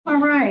All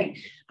right,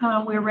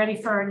 we're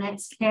ready for our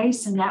next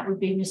case, and that would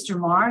be Mr.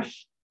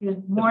 Marsh.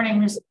 Good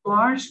morning, Mr.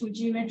 Marsh. Would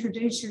you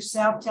introduce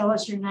yourself? Tell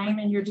us your name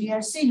and your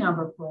DOC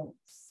number,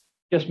 please.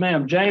 Yes,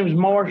 ma'am. James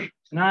Marsh,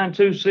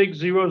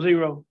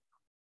 92600. All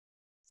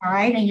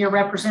right, and you're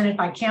represented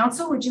by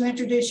counsel. Would you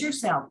introduce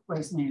yourself,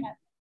 please, ma'am? Yes.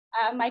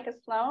 Micah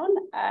Sloan,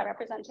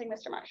 representing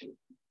Mr. Marsh.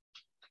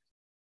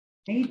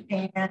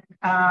 And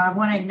I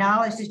want to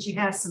acknowledge that you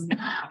have some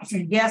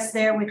guests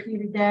there with you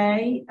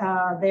today.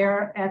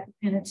 There at the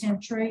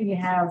penitentiary, you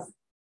have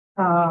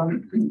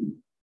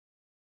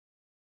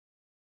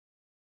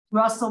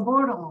Russell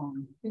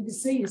Bordelon. Good to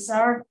see you,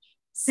 sir.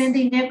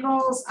 Cindy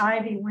Nichols,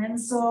 Ivy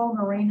Winsell,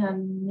 Marina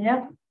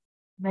Nip,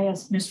 may have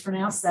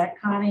mispronounced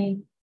that,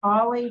 Connie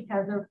Pauley,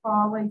 Heather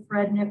Pauley,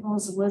 Fred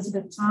Nichols,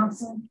 Elizabeth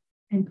Thompson,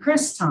 and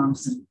Chris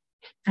Thompson.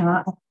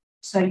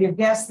 So your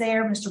guest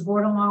there, Mr.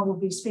 Bordelon, will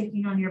be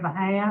speaking on your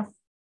behalf.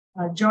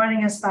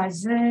 Joining us by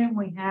Zoom,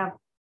 we have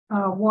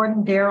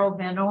Warden Daryl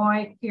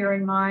Vanoy,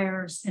 Karen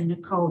Myers, and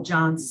Nicole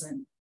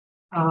Johnson.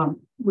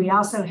 We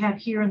also have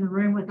here in the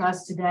room with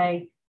us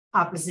today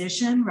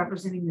opposition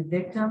representing the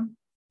victim.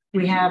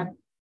 We have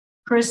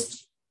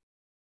Chris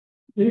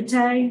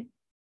Boyt,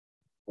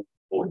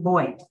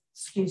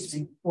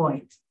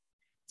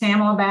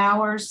 Tamala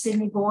Bowers,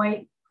 Sydney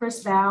Boyd,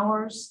 Chris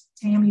Bowers,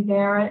 Tammy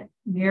Barrett,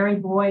 Mary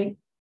Boyd,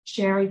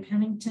 Sherry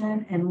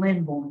Pennington, and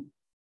Lynn Boyd.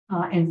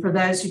 And for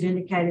those who've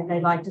indicated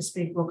they'd like to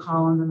speak, we'll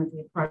call on them at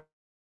the appropriate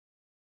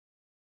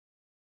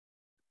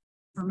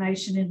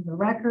information into the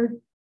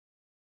record.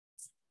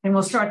 And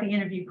we'll start the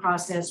interview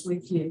process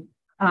with you.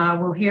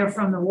 We'll hear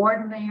from the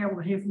warden there.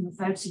 We'll hear from the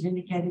folks who've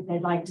indicated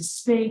they'd like to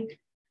speak.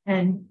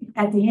 And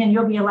at the end,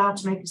 you'll be allowed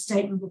to make a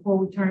statement before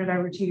we turn it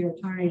over to your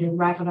attorney to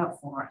wrap it up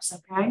for us,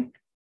 okay?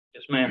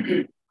 Yes,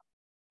 ma'am.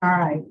 All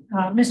right,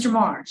 Mr.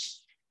 Marsh,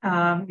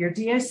 your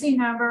DOC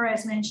number,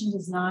 as mentioned,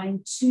 is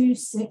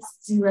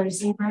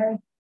 92600.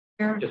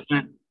 Yes,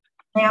 ma'am.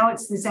 Now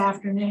it's this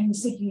afternoon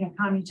seeking a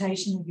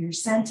commutation of your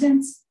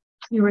sentence.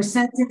 You were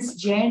sentenced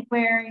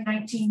January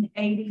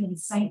 1980 in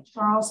St.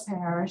 Charles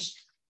Parish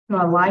to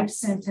a life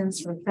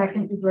sentence for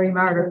second-degree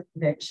murder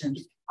conviction.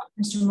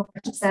 Mr. Marsh,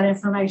 is that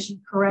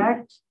information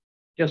correct?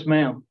 Yes,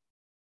 ma'am.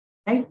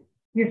 Okay.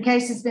 Your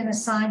case has been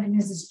assigned to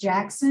Mrs.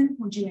 Jackson.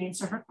 Would you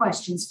answer her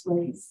questions,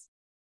 please?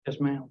 Yes,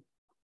 ma'am.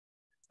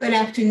 Good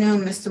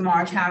afternoon, Mr.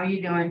 Marsh. How are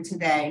you doing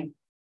today?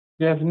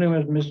 Good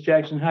afternoon, Ms.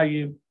 Jackson. How are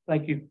you?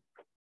 Thank you.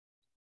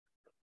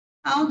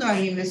 How old are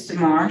you, Mr.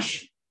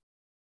 Marsh?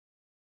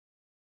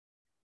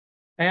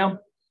 Ma'am?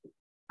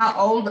 How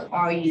old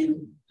are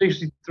you?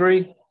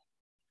 63.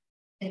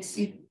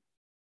 60.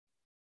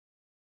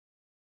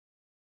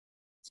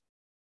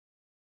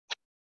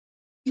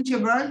 What's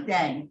your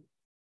birthday?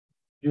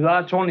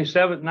 July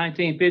 27th,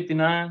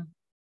 1959.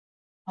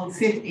 Oh,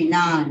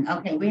 59.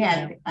 Okay,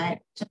 I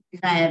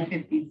had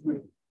 53.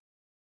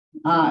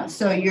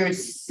 So you're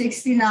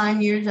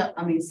 69 years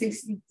old,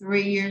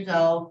 63 years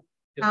old.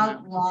 Yes,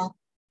 How long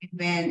have you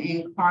been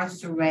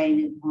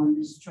incarcerated on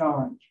this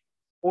charge?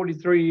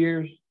 43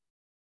 years.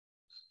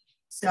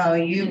 So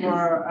you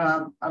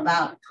were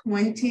about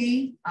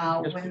 20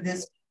 Yes, when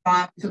this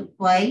crime took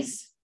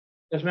place?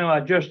 Yes, ma'am.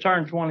 I just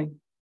turned 20.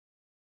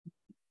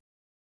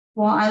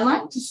 Well, I'd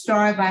like to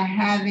start by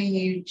having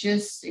you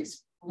just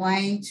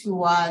explain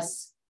to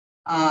us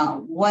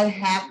what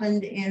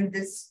happened in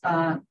this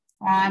crime,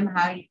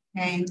 how you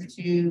came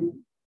to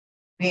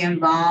be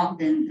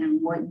involved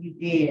and what you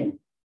did.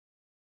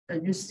 So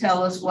just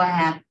tell us what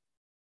happened.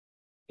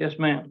 Yes,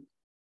 ma'am.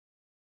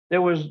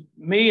 There was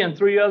me and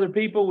 3 other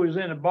people was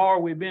in a bar.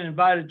 We'd been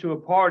invited to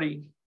a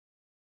party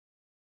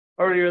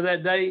earlier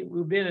that day.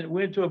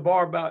 Went to a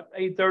bar about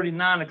 8:30,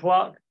 9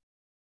 o'clock.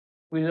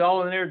 We was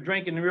all in there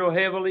drinking real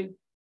heavily.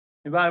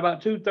 And by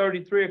about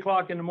 2:30, 3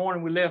 o'clock in the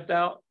morning, we left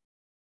out,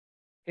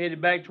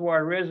 headed back to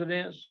our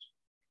residence.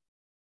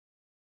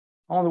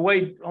 On the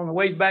way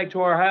back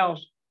to our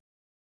house,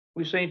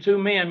 we seen 2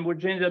 men,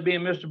 which ended up being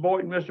Mr.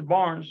 Boyd and Mr.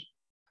 Barnes,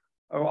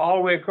 all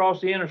the way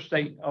across the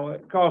interstate,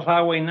 across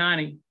Highway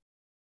 90.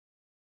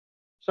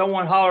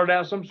 Someone hollered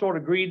out some sort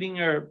of greeting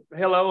or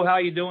hello, how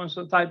you doing,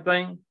 some type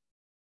thing.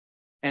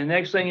 And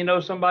next thing you know,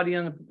 somebody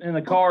in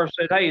the car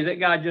said, hey, that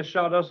guy just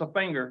shot us a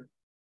finger.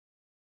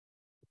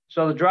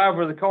 So the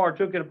driver of the car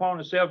took it upon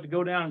himself to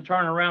go down and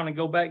turn around and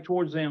go back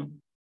towards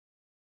them.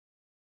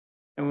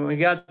 And when we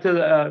got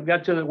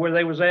to where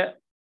they was at,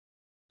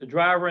 the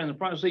driver and the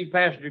front seat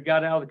passenger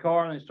got out of the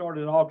car and they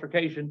started an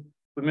altercation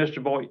with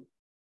Mr. Boyd.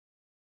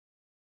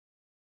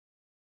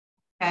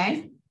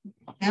 Okay,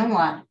 and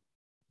what?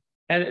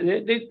 And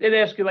it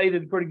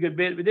escalated a pretty good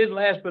bit. It didn't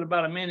last but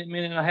about a minute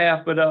and a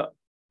half. But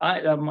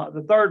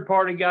the third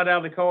party got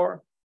out of the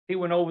car. He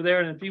went over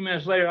there, and a few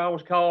minutes later, I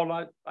was called.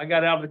 I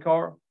got out of the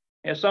car.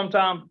 And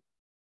sometime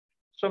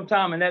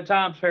in that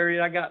time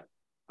period,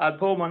 I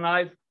pulled my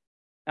knife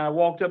and I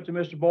walked up to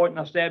Mr. Boyd and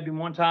I stabbed him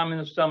 1 time in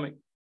the stomach.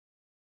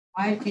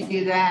 Why did you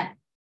do that?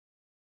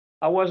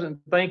 I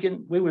wasn't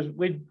thinking. We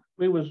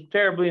was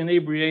terribly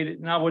inebriated,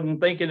 and I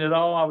wasn't thinking at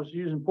all. I was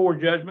using poor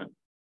judgment.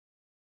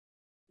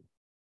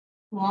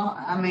 Well,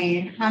 I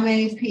mean, how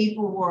many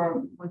people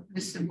were with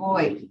Mr.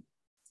 Boyd?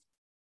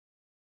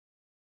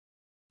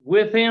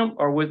 With him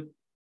or with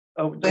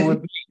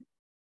me?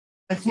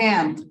 With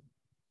him.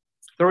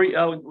 Three,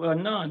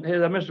 none.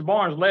 Mr.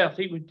 Barnes left.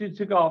 He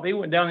took off. He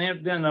went down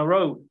the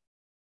road.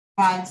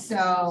 Right.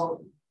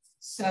 So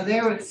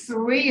there were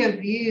three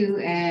of you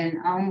and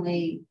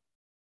only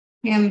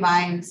him by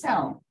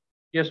himself.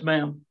 Yes,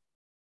 ma'am.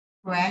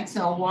 Correct.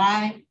 So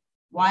why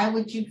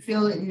would you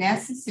feel it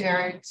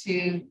necessary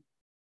to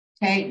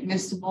take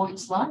Mr.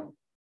 Boyd's life?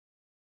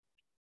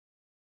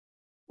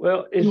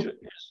 Well,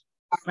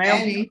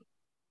 ma'am.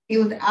 He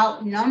was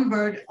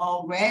outnumbered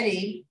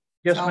already.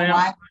 Yes, so ma'am.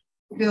 Why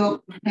feel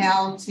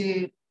compelled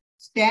to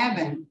stab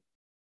him?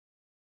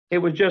 It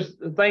was just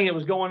the thing that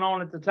was going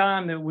on at the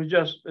time. It was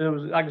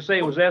like I say,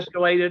 it was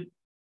escalated.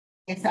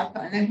 It's up.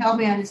 Help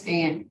me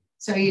understand.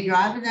 So you're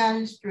driving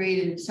down the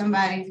street and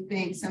somebody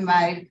thinks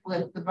somebody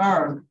flipped the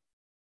bird.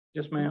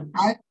 Yes, ma'am.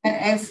 How did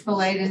that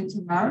escalate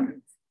into murder?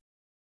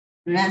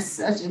 And that's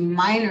such a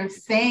minor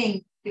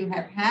thing to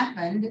have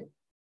happened.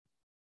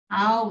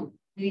 How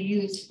do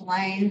you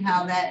explain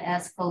how that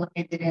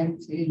escalated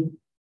into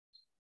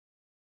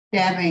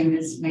stabbing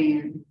this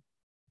man?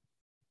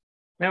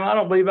 Ma'am, I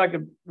don't believe I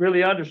could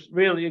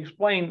really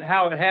explain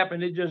how it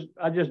happened.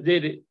 I just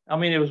did it. I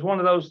mean, it was one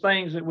of those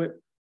things that would,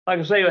 like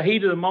I say, a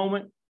heat of the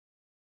moment.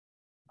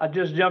 I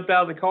just jumped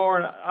out of the car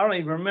and I don't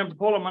even remember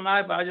pulling my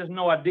knife, but I just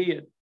know I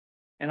did.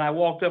 And I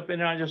walked up in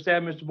there and I just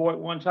stabbed Mr. Boyd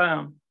one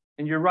time.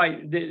 And you're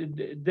right,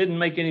 it didn't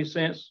make any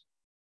sense.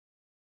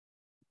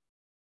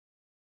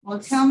 Well,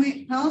 tell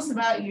us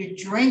about your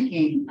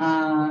drinking.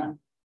 How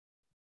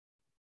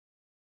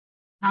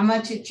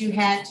much did you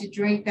had to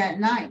drink that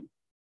night?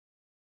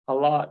 A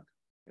lot.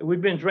 We've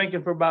been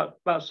drinking for about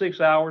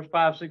 6 hours,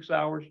 5-6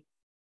 hours.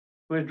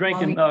 We're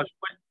drinking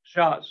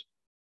shots.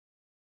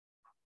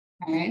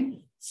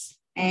 Okay.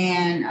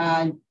 And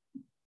how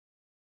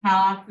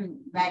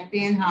often back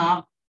then? How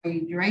often were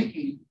you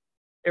drinking?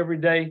 Every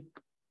day.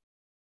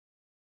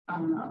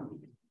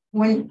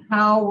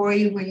 How were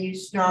you when you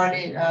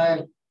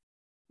started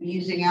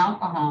using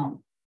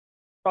alcohol?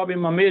 Probably in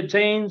my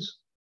mid-teens.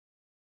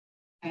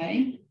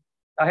 Okay.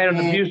 I had an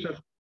abusive,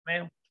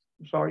 ma'am.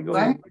 I'm sorry, go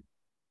ahead.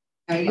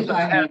 No, you go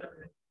ahead.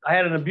 I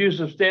had an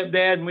abusive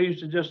stepdad, and we used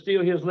to just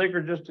steal his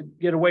liquor just to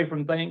get away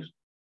from things.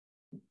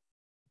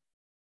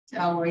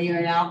 So were you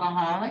an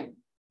alcoholic?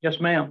 Yes,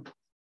 ma'am.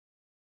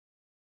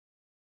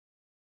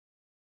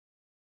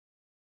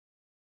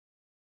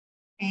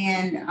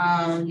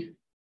 And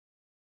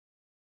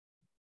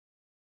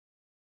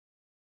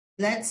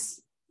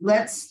let's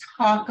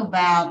talk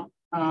about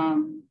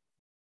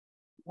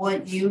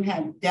what you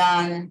have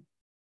done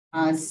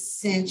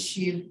since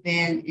you've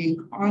been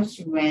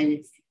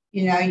incarcerated.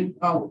 You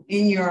know,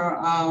 in your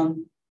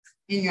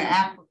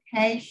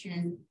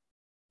application,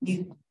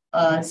 you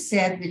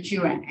said that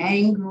you were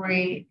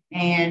angry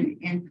and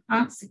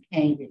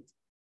intoxicated.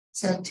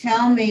 So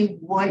tell me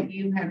what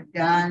you have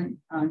done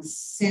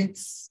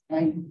since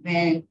you've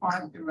been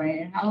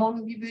incarcerated. How long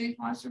have you been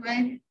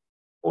incarcerated?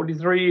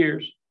 43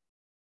 years.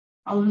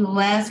 Over the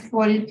last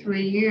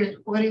 43 years,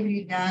 what have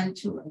you done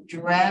to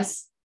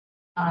address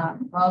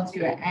both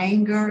your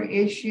anger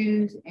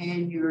issues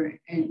and your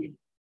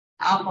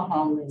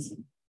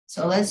alcoholism?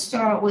 So let's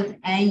start with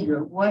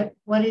anger. What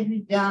have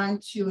you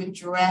done to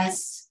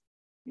address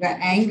your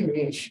anger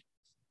issue?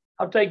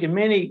 I've taken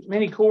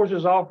many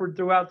courses offered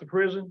throughout the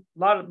prison.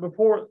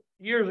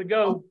 Years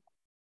ago,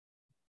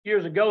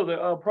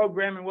 the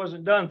programming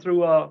wasn't done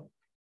through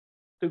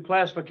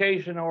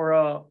classification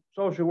or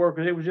social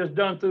workers. It was just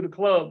done through the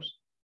clubs.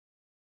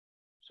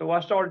 So I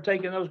started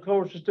taking those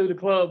courses through the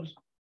clubs.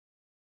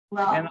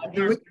 Well, and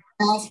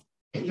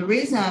the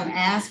reason I'm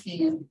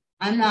asking is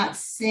I'm not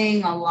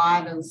seeing a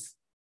lot of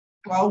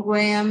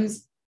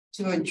programs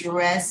to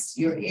address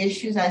your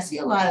issues. I see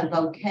a lot of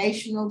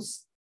vocational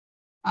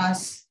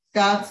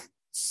stuff,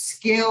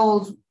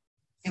 skills,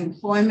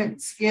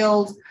 employment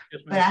skills,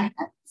 yes, but I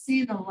haven't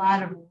seen a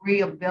lot of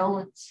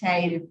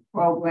rehabilitative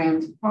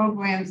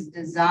programs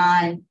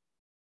designed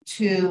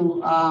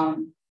to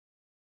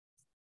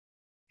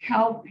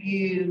help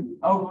you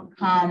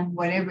overcome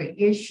whatever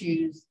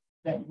issues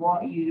that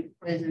brought you to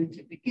prison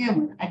to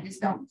begin with. I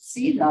just don't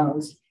see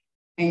those.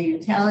 And you're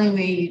telling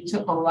me you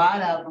took a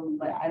lot of them,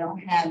 but I don't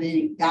have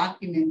any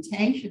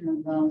documentation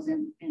of those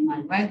in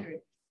my record.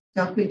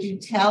 So could you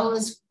tell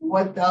us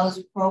what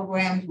those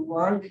programs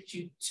were that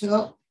you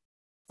took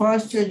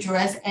first to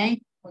address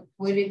anger?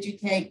 What did you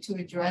take to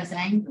address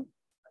anger?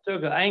 I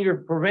took an anger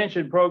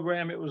prevention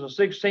program. It was a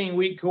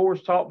 16-week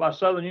course taught by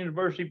Southern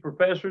University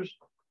professors.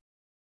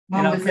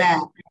 When was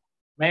that?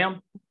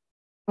 Ma'am?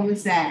 When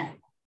was that?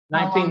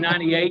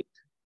 1998.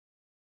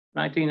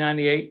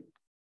 1998.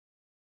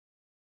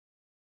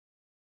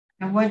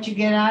 And what'd you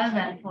get out of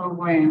that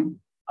program?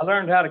 I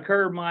learned how to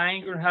curb my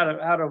anger and how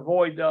to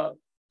avoid the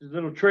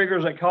little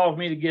triggers that cause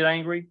me to get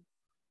angry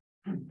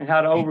and how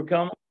to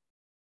overcome them.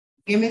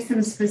 Give me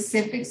some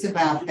specifics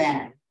about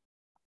that.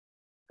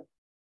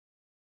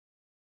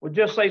 Well,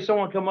 just say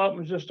someone come up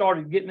and just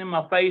started getting in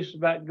my face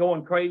about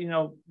going crazy,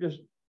 just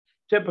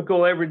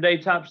typical everyday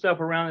type stuff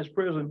around this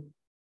prison.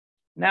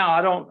 Now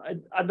I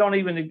don't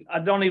even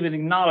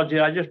acknowledge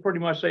it. I just pretty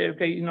much say,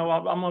 okay, you know,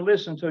 I'm going to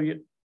listen to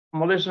you. I'm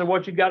going to listen to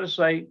what you got to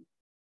say.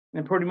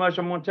 And pretty much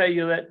I'm going to tell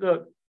you that,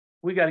 look,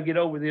 we got to get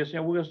over this.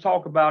 And we're going to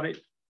talk about it.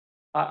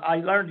 I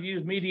learned to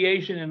use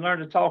mediation and learn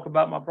to talk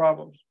about my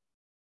problems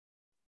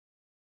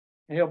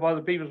and help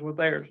other people with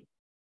theirs.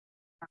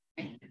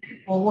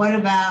 Well, what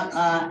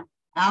about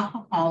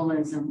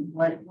alcoholism?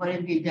 What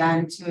have you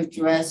done to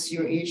address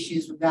your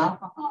issues with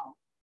alcohol?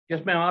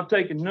 Yes, ma'am. I've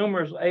taken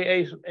numerous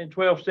AA and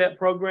 12-step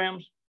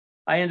programs.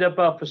 I end up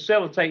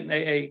facilitating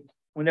AA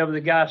whenever the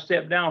guy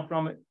stepped down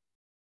from it.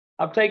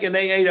 I've taken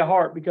AA to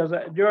heart because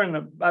during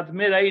about the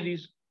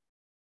mid-'80s,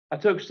 I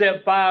took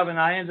step 5 and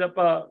I ended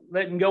up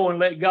letting go and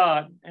let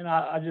God. And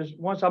I just,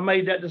 once I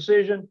made that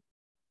decision,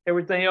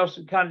 everything else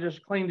kind of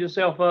just cleaned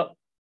itself up.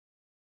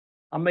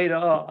 I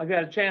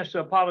got a chance to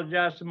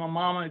apologize to my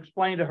mama and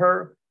explain to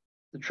her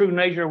the true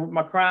nature of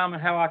my crime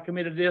and how I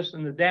committed this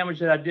and the damage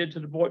that I did to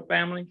the Boyd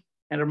family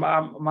and to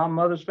my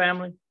mother's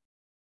family.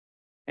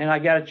 And I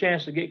got a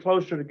chance to get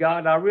closer to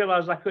God. I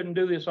realized I couldn't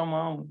do this on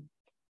my own.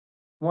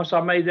 Once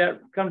I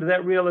come to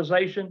that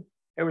realization,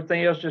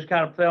 everything else just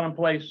kind of fell in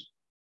place.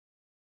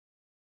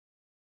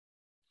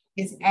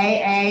 Is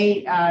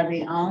AA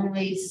the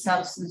only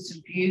substance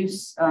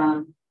abuse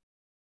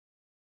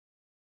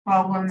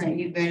program that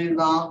you've been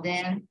involved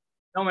in?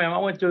 No, ma'am. I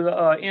went to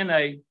the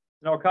NA,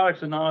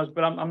 Narcotics Anonymous,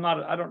 but I'm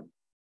not. I don't.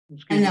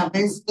 I know,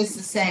 but it's the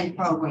same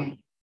program.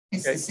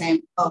 It's okay. The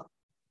same program.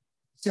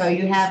 So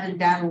you haven't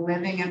done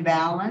Living in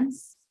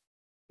Balance?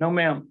 No,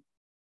 ma'am.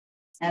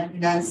 Haven't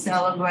done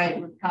Celebrate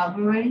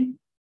Recovery?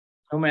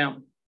 No,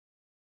 ma'am.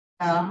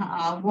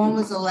 When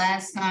was the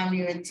last time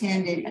you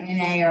attended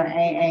NA or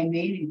AA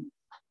meetings?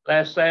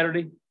 Last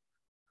Saturday.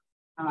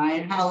 All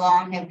right. How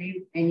long have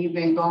you've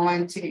been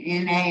going to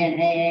NA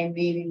and AA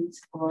meetings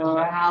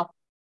for how?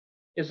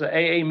 It's an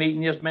AA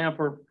meeting, yes, ma'am,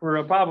 for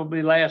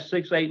probably last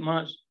 6, 8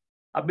 months.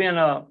 I've been,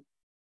 I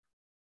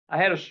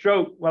had a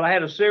stroke. Well, I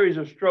had a series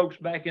of strokes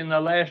back in the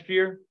last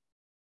year,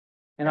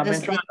 and I've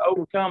been trying to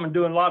overcome and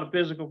doing a lot of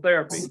physical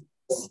therapy.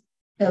 So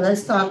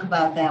let's talk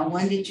about that.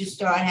 When did you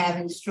start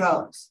having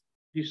strokes?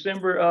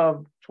 December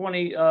of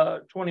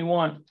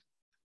 2021.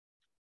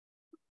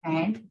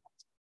 Okay.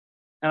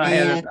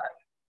 And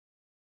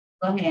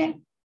go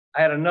ahead.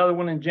 I had another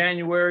one in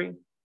January.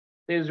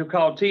 These are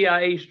called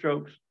TIA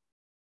strokes.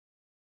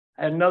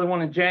 I had another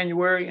one in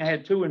January. I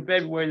had 2 in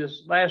February.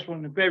 This last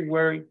one in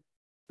February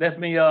left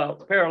me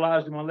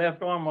paralyzed in my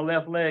left arm, my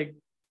left leg.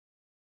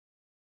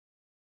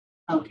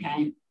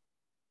 Okay.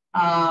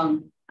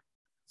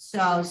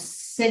 So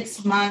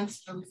 6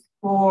 months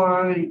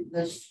before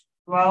the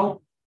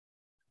stroke,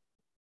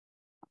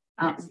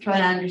 I'm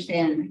trying to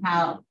understand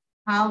how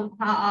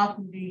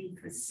often do you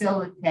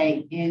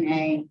facilitate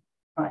NA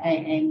or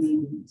AA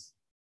meetings?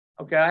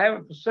 Okay, I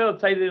haven't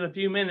facilitated in a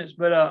few minutes,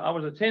 but I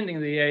was attending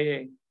the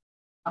AA.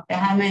 Okay,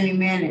 how many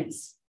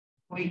minutes?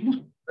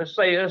 Let's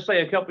say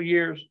a couple of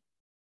years.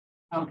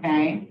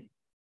 Okay.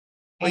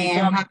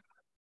 I'm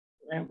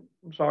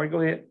sorry,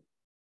 go ahead.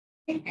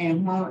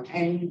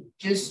 And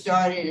just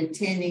started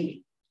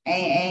attending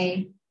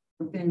AA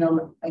within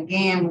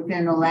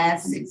the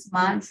last 6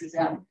 months, is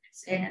that what you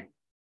said?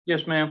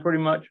 Yes, ma'am, pretty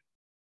much.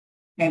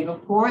 Okay,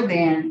 before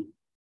then,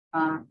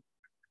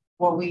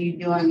 what were you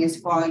doing as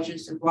far as your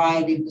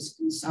sobriety was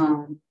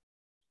concerned?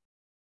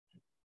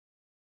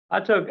 I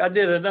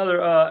did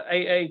another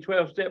AA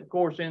 12-step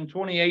course in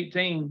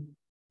 2018.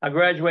 I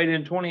graduated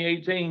in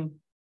 2018.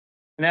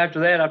 And after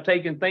that, I've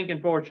taken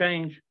Thinking for a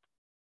Change.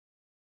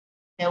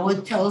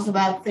 And tell us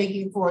about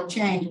Thinking for a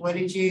Change. What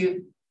did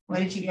you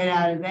get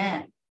out of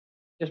that?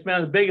 Yes,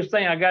 ma'am. The biggest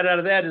thing I got out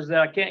of that is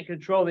that I can't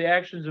control the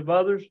actions of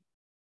others,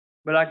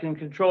 but I can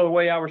control the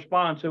way I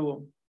respond to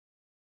them.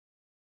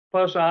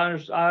 Plus, I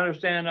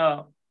understand,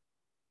 I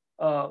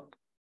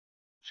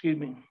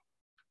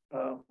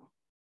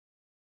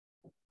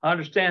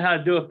understand how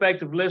to do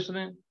effective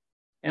listening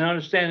and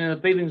understanding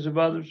the feelings of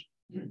others.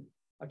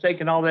 I've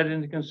taken all that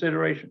into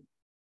consideration.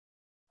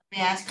 Let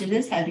me ask you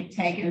this. Have you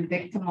taken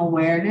victim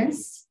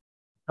awareness?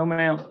 No,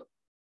 ma'am.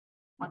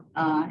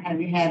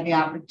 Have you had the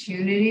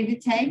opportunity to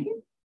take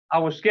it? I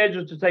was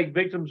scheduled to take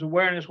victims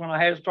awareness when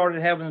I had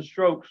started having the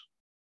strokes.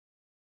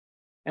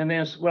 And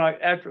then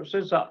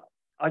since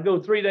I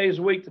go 3 days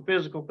a week to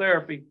physical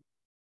therapy,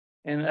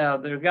 and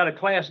they've got a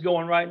class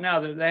going right now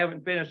that they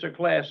haven't finished their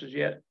classes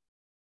yet.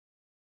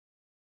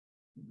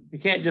 You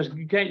can't just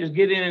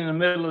get in the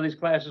middle of these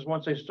classes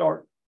once they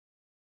start.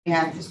 You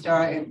have to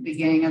start at the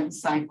beginning of the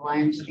cycle.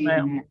 I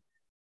understand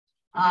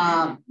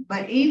that.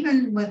 But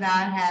even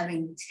without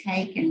having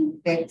taken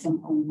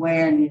victim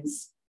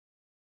awareness,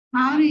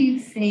 how do you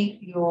think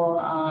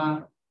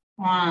your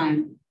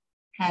crime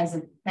has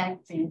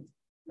affected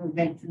the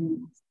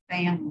victim's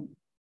family?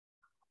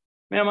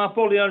 Ma'am, I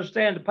fully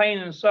understand the pain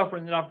and the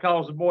suffering that I've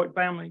caused the Boyd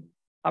family.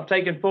 I've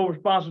taken full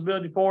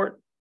responsibility for it,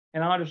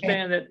 and I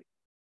understand that,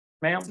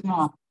 ma'am.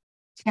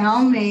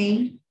 Tell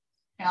me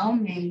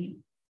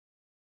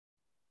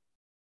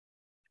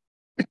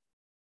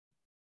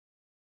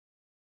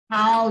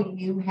how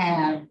you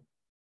have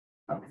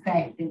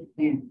affected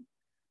them.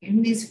 Give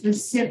me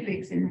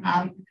specifics and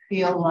how you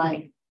feel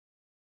like,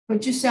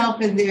 put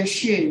yourself in their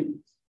shoes.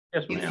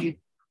 Yes, ma'am.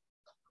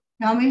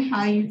 Tell me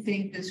how you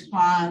think this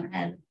crime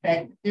has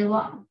affected their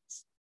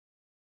lives.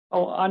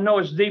 Oh, I know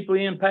it's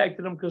deeply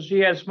impacted them because she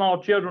had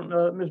small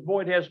children. Ms.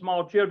 Boyd had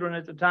small children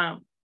at the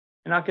time.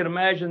 And I can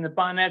imagine the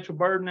financial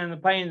burden and the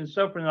pain and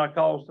suffering that I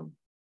caused them.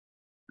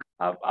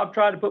 I've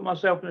tried to put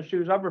myself in the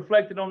shoes. I've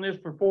reflected on this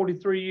for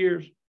 43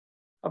 years.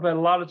 I've had a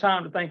lot of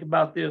time to think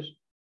about this.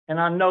 And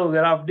I know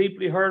that I've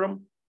deeply hurt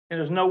them. And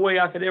there's no way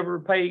I could ever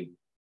repay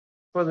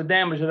for the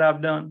damage that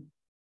I've done.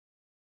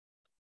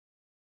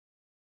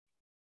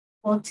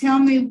 Well, tell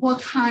me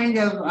what kind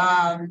of,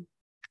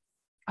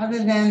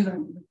 other than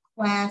the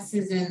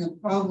classes and the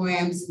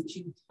programs that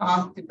you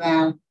talked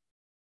about,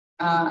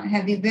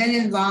 have you been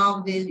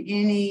involved in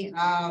any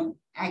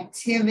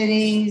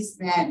activities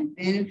that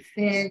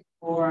benefit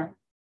or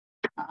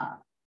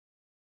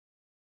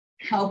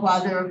help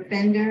other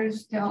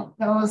offenders? Tell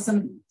us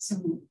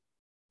some,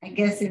 I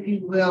guess, if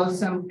you will,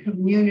 some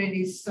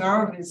community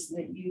service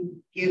that you've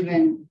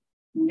given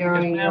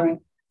during your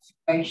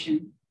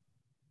incarceration.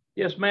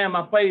 Yes, ma'am.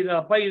 I played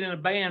in a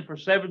band for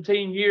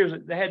 17 years.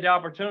 They had the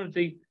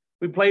opportunity.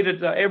 We played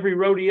at every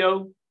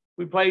rodeo.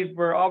 We played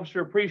for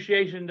Officer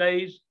Appreciation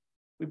Days.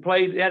 We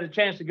had a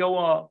chance to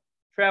go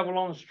travel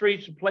on the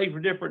streets and play for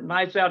different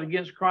nights out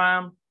against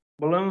crime,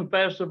 balloon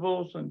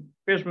festivals, and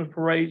Christmas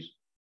parades.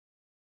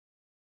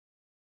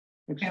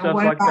 And stuff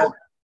like that.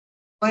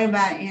 What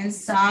about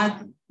inside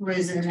the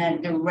prison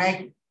that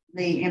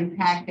directly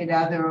impacted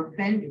other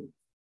offenders?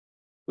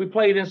 We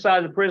played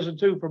inside the prison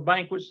too for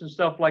banquets and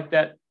stuff like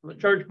that. The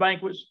church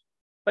banquets,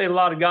 played a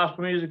lot of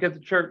gospel music at the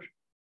church.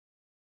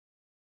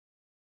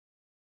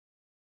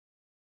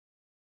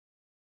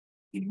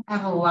 You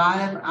have a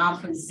lot of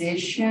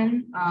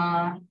opposition,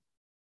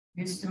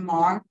 Mr.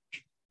 Marsh.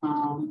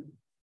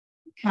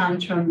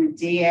 Comes from the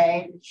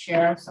DA, the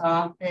sheriff's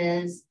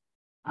office,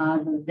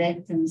 the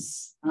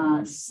victim's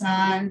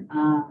son,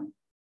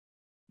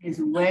 his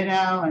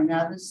widow,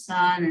 another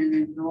son, and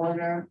a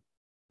daughter.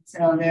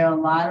 So there are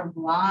a lot of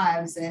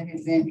lives that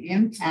have been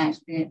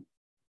impacted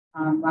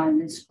by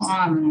this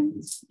crime. And I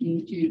just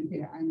need you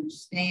to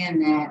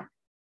understand that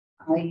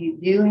you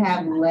do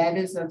have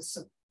letters of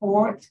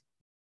support.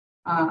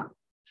 Are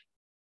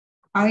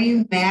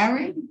you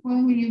married?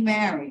 When were you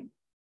married?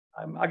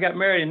 I got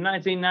married in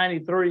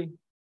 1993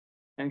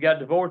 and got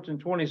divorced in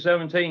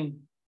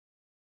 2017.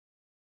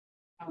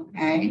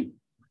 Okay.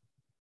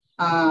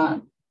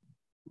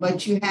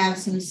 But you have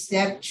some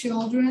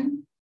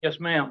stepchildren? Yes,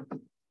 ma'am.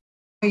 Who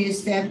are your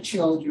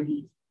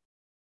stepchildren?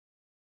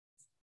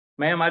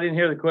 Ma'am, I didn't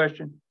hear the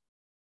question.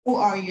 Who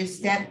are your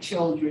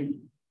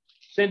stepchildren?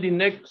 Cindy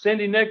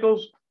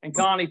Nichols and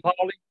Connie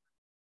Pauley.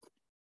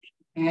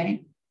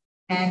 Okay.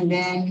 And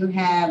then you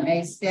have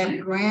a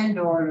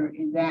step-granddaughter,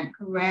 is that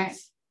correct?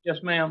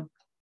 Yes, ma'am.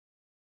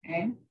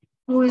 Okay.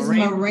 Who is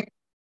Marina?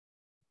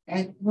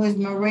 Who is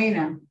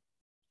Marina?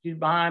 She's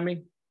behind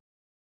me.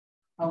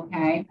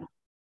 Okay.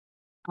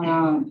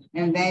 And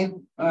they've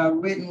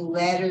written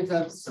letters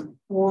of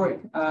support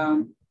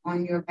on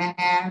your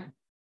behalf.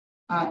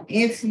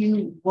 If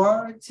you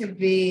were to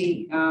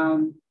be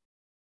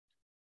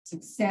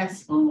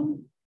successful,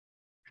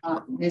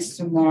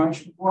 Mr.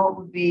 Marsh, what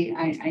would be,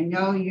 I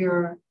know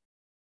your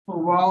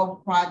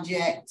parole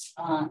project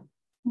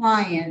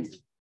client,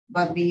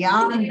 but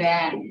beyond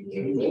that,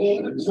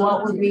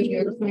 what would be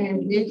your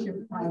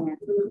transition plan?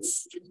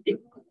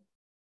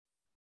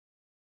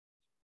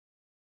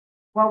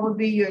 What would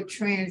be your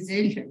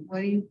transition?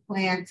 What do you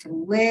plan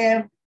to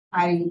live?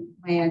 How do you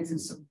plan to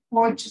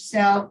support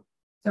yourself?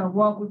 So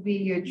what would be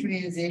your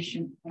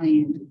transition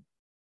plan?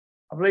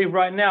 I believe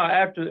right now,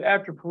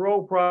 after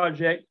parole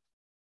project,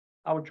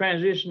 I would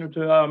transition to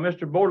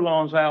Mr.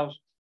 Bordelon's house.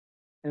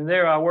 And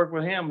there I work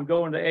with him and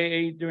go into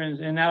AA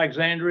in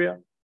Alexandria.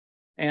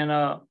 And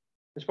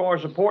as far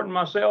as supporting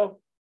myself,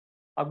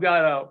 I've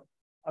got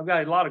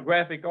a lot of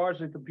graphic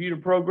arts and computer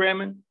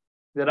programming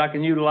that I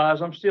can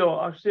utilize. I've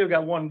still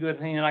got one good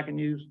hand I can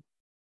use.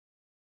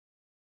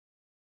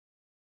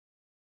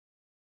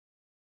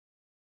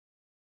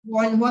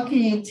 Warren, what can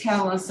you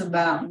tell us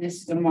about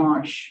Mr.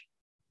 Marsh?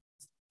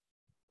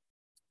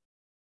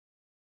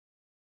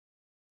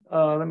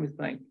 Let me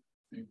think.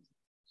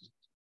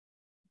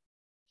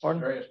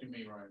 Pardon? You're asking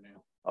me right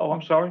now. Oh,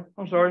 I'm sorry.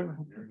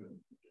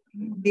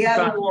 The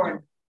other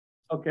Warren.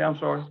 Okay, I'm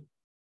sorry.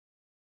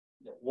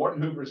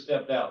 Wharton Hoover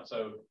stepped out.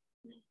 So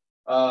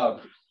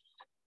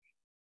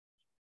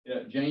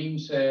yeah,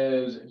 James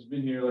has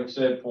been here, like I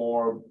said,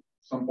 for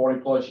some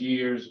 40+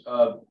 years.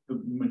 The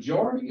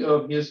majority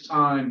of his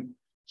time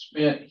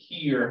spent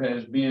here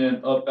has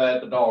been up at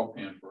the dog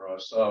pen for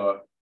us,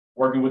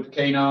 working with the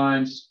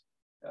canines,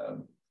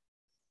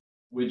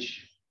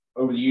 which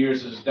over the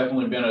years has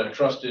definitely been a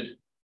trusted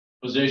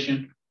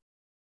position.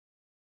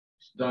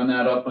 He's done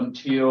that up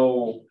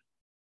until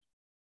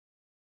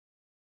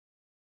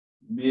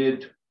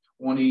mid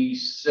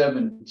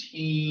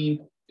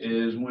 2017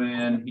 is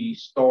when he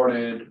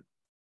started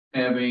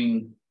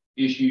having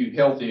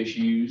health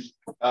issues.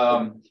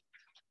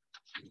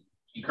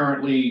 He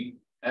currently,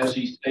 as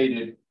he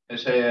stated,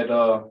 has had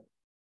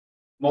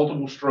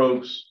multiple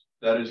strokes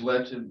that has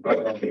left him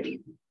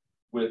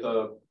with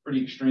a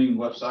pretty extreme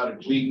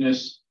left-sided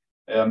weakness.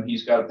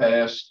 He's got a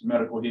past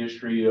medical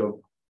history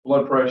of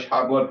blood pressure,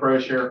 high blood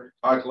pressure,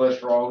 high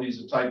cholesterol.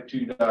 He's a type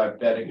 2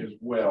 diabetic as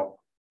well.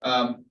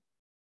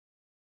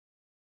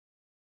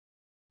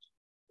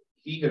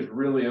 He has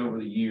really, over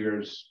the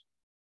years,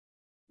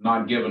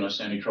 not given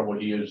us any trouble.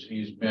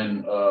 He's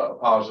been a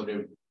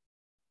positive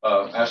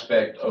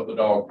aspect of the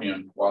dog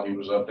pen while he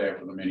was up there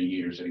for the many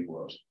years that he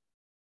was.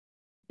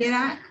 Did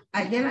I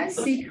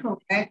see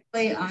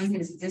correctly on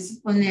his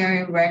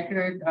disciplinary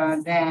record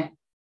that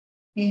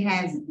he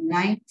has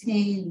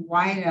 19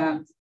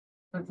 write-ups,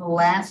 but the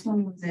last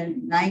one was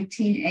in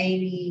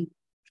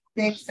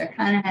 1986? I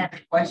kind of had a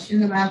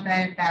question about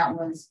that, if that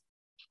was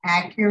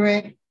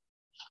accurate.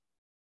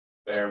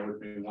 Bear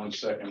with me 1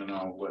 second and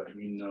I'll let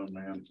you know,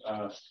 ma'am.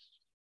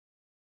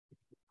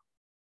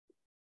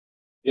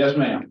 Yes,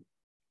 ma'am.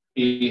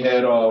 He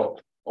had a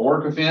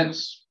work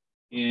offense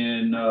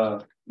in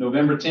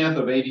November 10th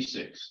of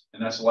 86,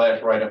 and that's the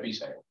last write-up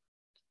he's had.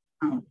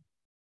 Oh.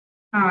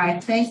 All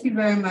right, thank you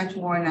very much,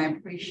 Warren. I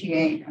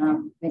appreciate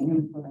the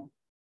input.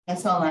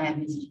 That's all I have.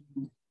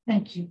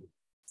 Thank you.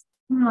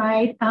 All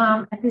right,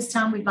 at this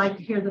time, we'd like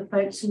to hear the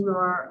folks who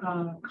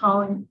are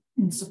calling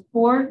in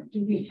support.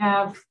 Do we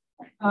have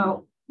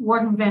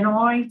Warden Van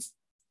Oy?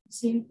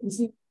 Is he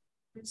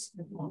Ms.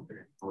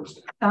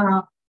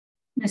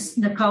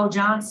 Nicole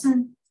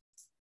Johnson?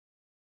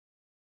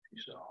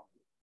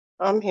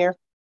 I'm here.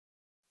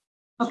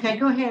 Okay,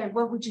 go ahead.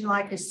 What would you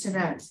like us to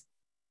know?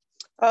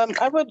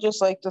 I would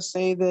just like to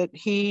say that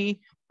he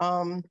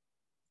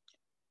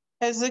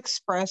has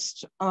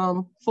expressed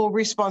full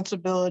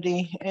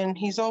responsibility, and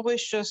he's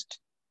always just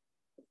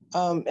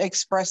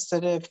expressed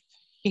that if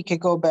he could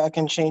go back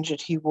and change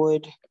it, he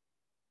would.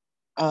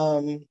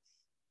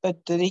 But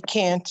that he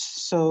can't,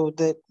 so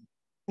that,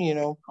 you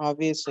know,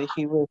 obviously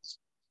he was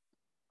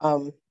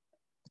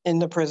in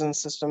the prison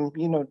system,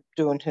 you know,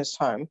 doing his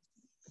time.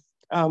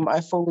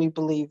 I fully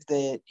believe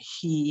that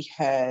he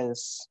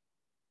has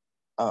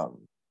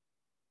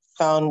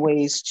found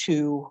ways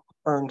to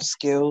earn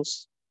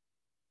skills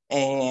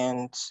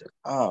and,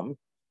 you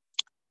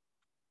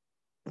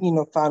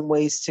know, found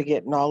ways to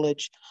get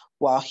knowledge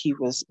while he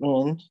was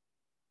in.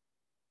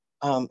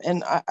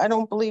 And I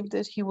don't believe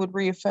that he would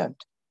reoffend.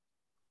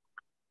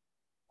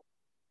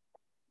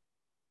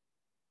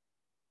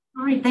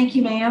 All right, thank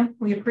you, ma'am.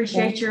 We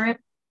appreciate your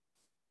input.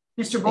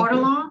 Mr.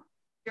 Bordelon,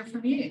 hear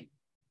from you.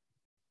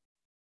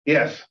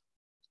 Yes.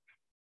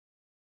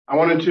 I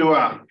wanted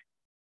to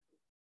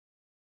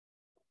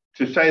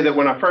say that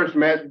when I first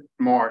met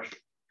Marsh,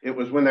 it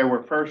was when they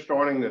were first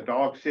starting the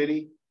Dog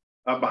City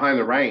up behind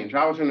the range.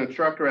 I was an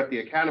instructor at the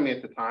academy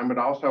at the time, but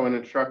also an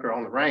instructor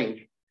on the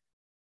range.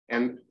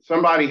 And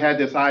somebody had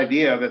this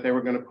idea that they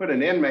were going to put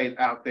an inmate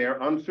out there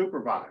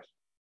unsupervised,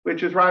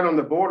 which is right on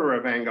the border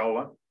of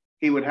Angola.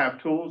 He would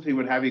have tools, he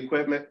would have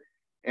equipment,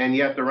 and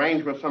yet the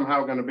range was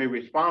somehow going to be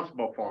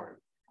responsible for him.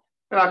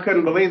 And I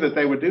couldn't believe that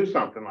they would do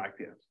something like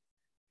this.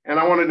 And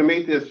I wanted to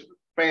meet this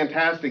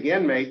fantastic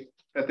inmate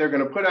that they're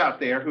going to put out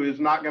there who is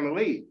not going to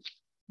leave.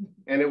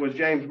 And it was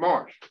James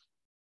Marsh.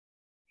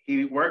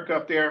 He worked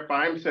up there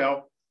by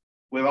himself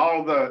with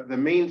all the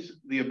means,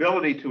 the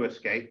ability to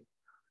escape,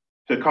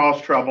 to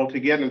cause trouble, to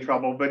get in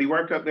trouble, but he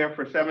worked up there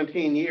for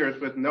 17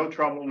 years with no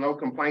trouble, no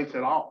complaints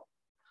at all.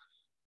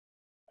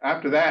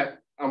 After that,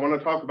 I want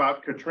to talk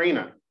about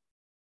Katrina.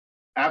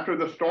 After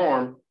the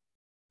storm,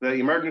 the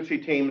emergency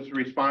teams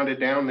responded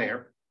down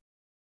there.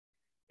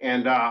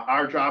 And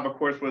our job, of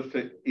course, was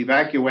to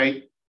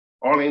evacuate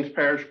Orleans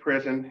Parish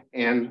Prison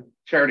and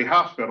Charity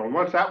Hospital. And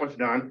once that was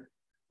done,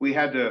 we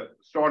had to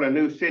start a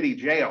new city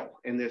jail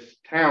in this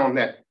town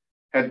that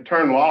had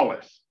turned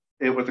lawless.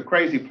 It was a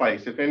crazy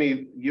place, if any of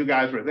you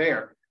guys were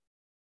there.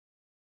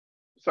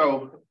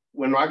 So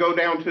when I go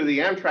down to the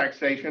Amtrak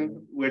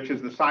station, which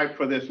is the site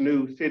for this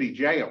new city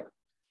jail,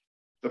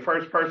 the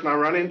first person I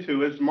run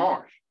into is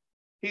Marsh.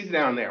 He's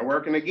down there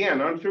working again,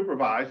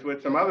 unsupervised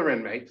with some other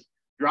inmates,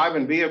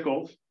 driving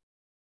vehicles,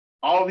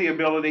 all the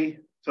ability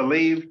to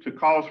leave, to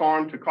cause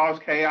harm, to cause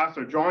chaos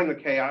or join the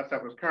chaos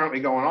that was currently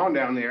going on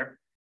down there.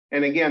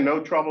 And again, no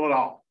trouble at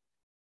all.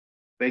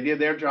 They did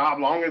their job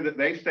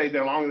they stayed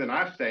there longer than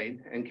I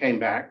stayed and came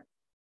back.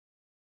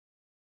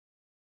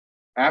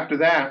 After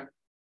that,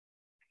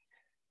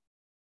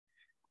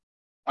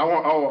 I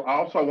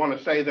also want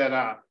to say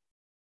that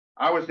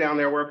I was down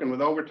there working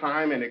with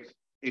overtime and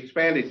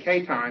expanded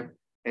K time,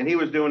 and he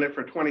was doing it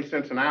for 20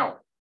 cents an hour.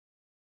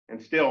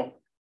 And still,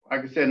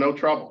 like I said, no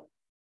trouble.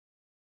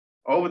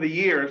 Over the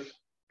years,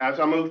 as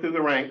I moved through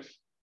the ranks,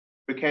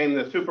 became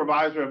the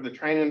supervisor of the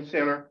training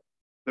center,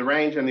 the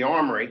range, and the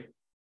armory,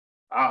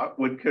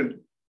 could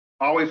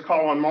always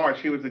call on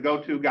Marsh. He was the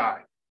go-to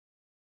guy.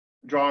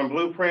 Drawing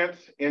blueprints,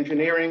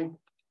 engineering,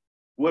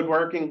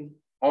 woodworking,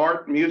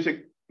 art,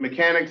 music,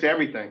 mechanics,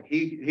 everything.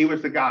 He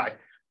was the guy.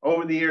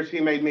 Over the years,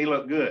 he made me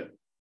look good.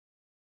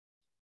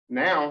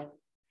 Now,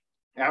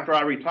 After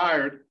I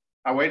retired,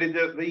 I waited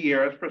the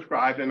year as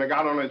prescribed and I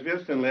got on his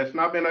visiting list,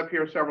 and I've been up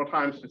here several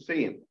times to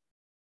see him.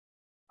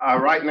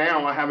 Right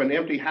now, I have an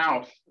empty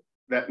house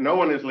that no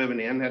one is living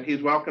in, that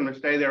he's welcome to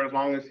stay there as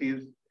long as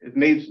his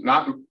needs,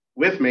 not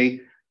with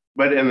me,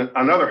 but in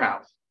another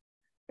house.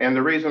 And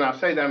the reason I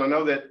say that, I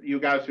know that you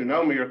guys who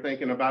know me are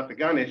thinking about the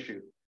gun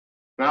issue.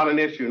 Not an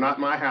issue, not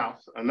my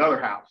house, another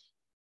house,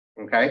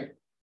 okay?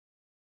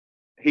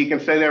 He can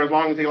stay there as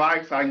long as he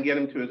likes. I can get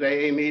him to his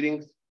AA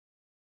meetings.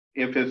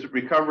 If his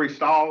recovery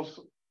stalls,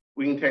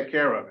 we can take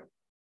care of it.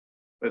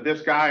 But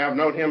this guy, I've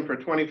known him for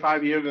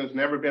 25 years and it's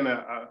never been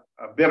a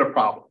bit of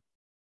problem.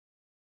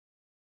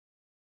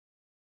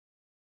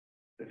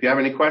 If you have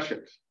any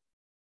questions.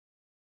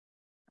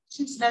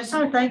 No,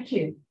 sir, thank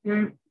you.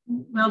 You're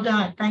well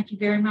done. Thank you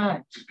very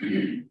much.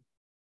 Could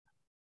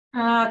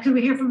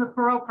we hear from the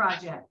parole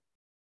project?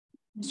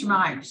 Mr.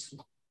 Myers.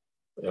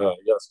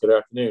 Yes, good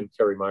afternoon.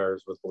 Kerry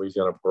Myers with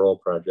Louisiana Parole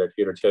Project,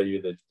 here to tell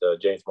you that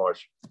James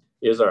Marsh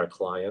is our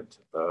client.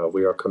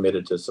 We are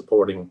committed to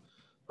supporting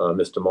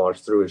Mr. Marsh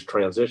through his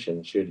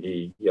transition, should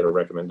he get a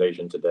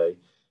recommendation today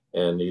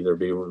and either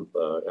be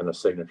and a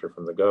signature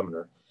from the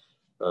governor.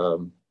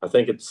 I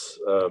think it's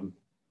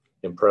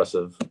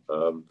impressive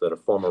that a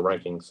former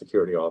ranking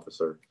security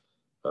officer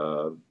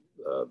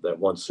that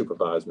once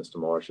supervised Mr.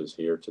 Marsh is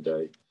here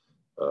today,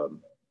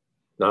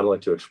 not only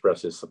to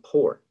express his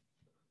support,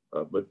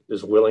 but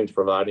is willing to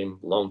provide him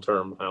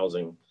long-term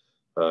housing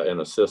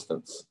and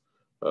assistance.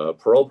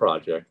 Parole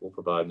Project will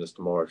provide Mr.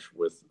 Marsh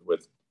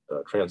with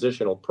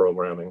transitional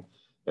programming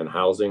and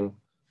housing.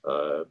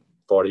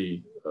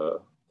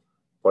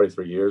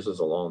 43 years is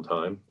a long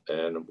time,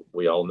 and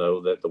we all know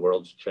that the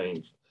world's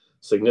changed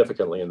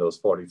significantly in those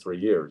 43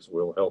 years.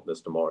 We'll help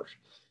Mr. Marsh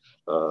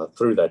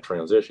through that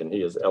transition.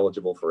 He is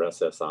eligible for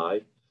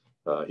SSI.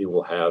 He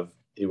will have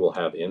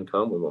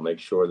income. We will make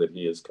sure that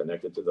he is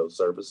connected to those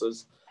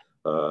services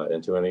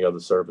and to any other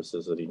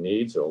services that he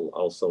needs. He'll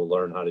also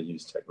learn how to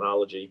use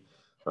technology,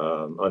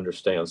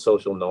 understand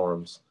social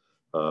norms,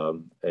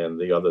 and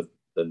the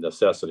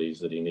necessities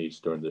that he needs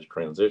during this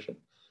transition.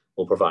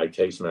 We'll provide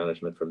case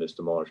management for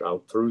Mr. Marsh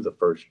out through the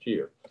first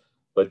year.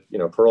 But, you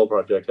know, Parole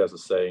Project has a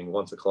saying,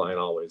 once a client,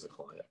 always a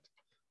client.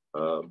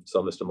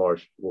 So Mr.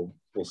 Marsh will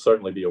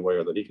certainly be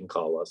aware that he can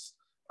call us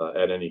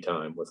at any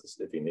time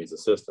if he needs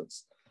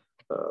assistance.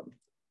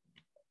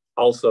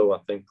 Also, I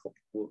think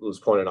was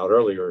pointed out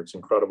earlier, it's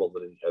incredible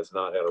that he has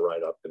not had a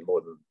write-up in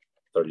more than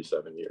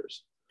 37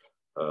 years.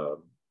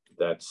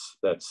 That's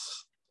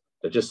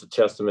just a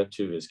testament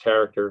to his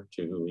character,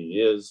 to who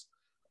he is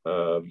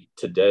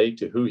today,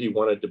 to who he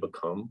wanted to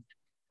become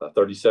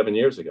 37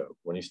 years ago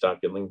when he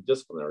stopped getting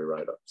disciplinary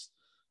write-ups.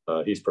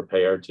 He's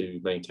prepared to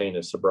maintain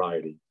his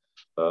sobriety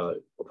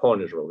upon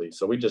his release.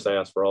 So we just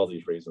ask for all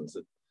these reasons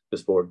that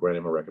this board grant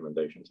him a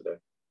recommendation today.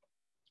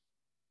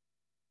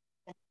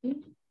 Thank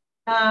you.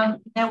 Now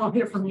we'll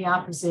hear from the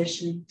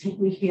opposition. Can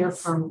we hear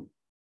from,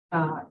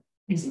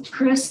 is it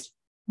Chris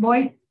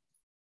Boyd?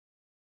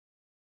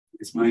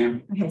 Yes,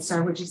 ma'am. Okay,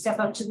 sir, would you step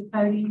up to the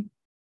podium?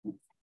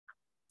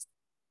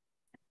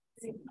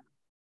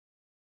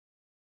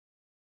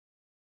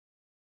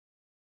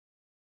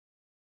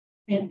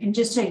 And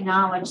just to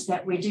acknowledge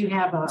that we do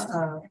have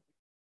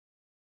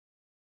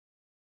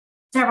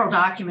several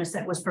documents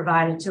that was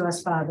provided to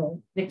us by the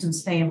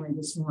victim's family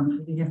this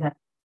morning. We have that.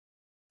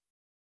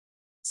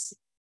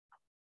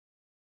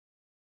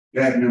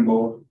 Good afternoon,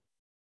 board.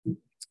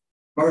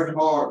 First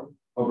part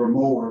of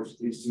remorse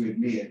is to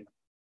admit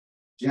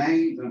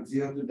James,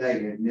 until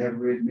today, had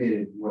never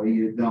admitted what he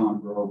had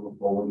done for over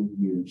 40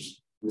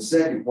 years. The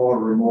second part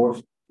of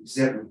remorse,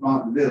 accept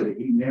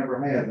responsibility. He never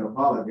has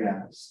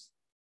apologized.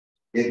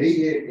 If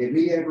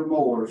he had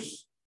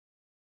remorse,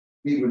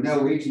 he would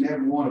know each and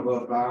every one of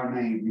us by our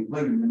names,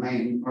 including the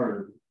man he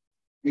murdered.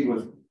 He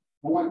was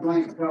point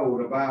blank told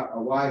about a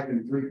wife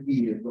and 3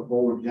 kids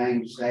before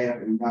James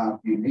stabbed and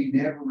got him. He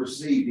never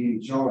received any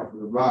charge for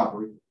the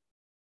robbery.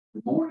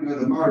 The morning of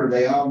the murder,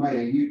 they all made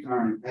a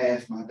U-turn and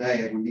passed my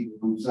dad when he was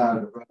on the side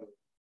of the road.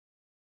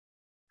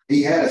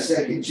 He had a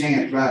second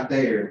chance right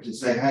there to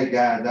say, hey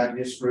guys, I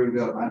just screwed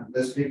up.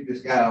 Let's pick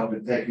this guy up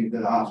and take him to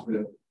the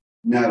hospital.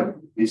 No,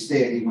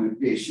 instead he went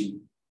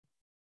fishing.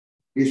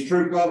 His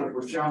true colors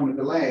were shown at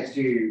the last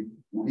hearing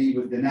when he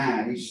was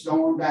denied. He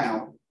stormed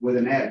out with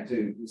an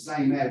attitude, the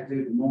same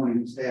attitude the morning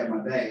he stabbed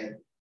my dad.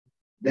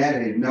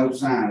 Dad had no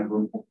sign of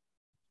remorse.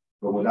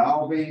 But with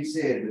all being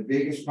said, the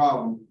biggest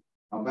problem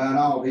about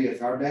all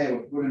this, our dad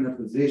was put in a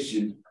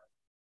position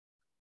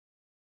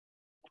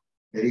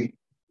that he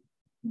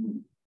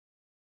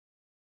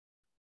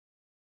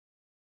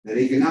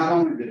could not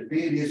only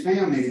defend his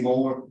family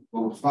anymore,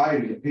 but was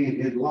fighting to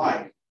defend his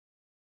life.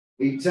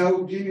 He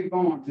told Jimmy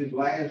Barnes his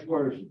last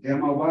words, to tell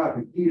my wife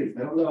and kids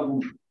that I love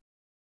them.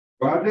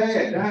 Our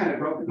dad died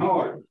broken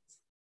heart.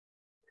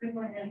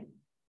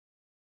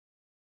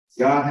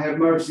 God have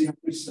mercy on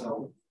his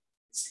soul.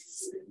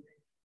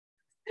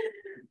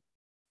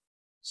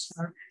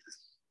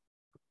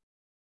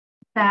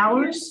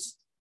 Bowers.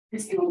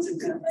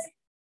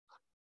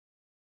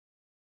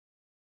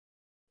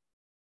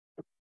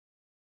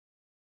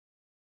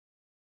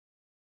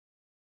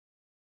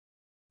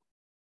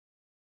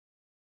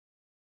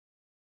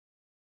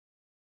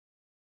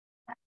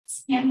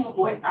 and the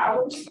boy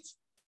hours.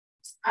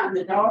 I'm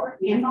the daughter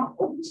and my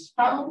oldest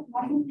child.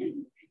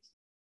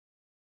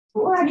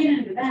 Before I get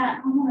into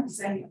that, I want to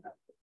say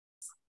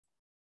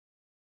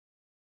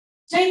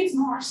James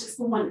Marsh is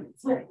the one that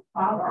flipped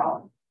father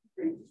off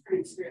the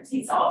transcripts.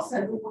 He's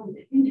also the one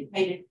that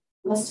indicated,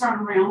 let's turn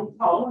around and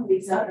call on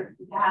these other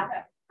guys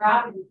that were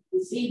driving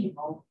this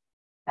vehicle.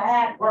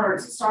 Bad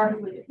words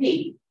started with a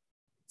P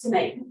to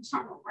make him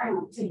turn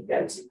around to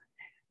go to my dad.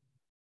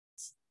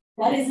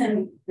 That is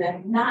in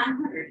the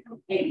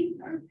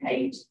 983rd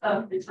page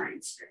of the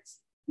transcripts.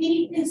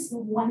 He is the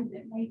one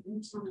that made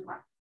them turn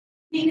around.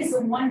 He is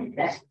the one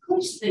that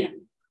pushed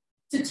them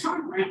to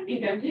turn around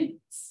and go do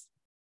this.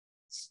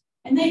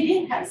 And they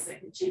did have a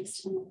second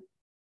chance to win.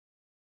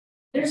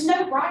 There's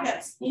no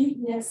write-ups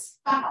in this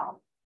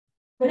file.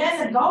 But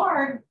as a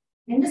guard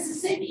in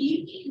Mississippi,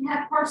 you can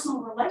have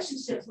personal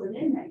relationships with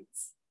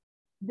inmates.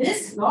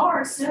 This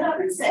guard stood up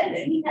and said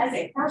that he has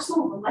a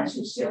personal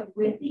relationship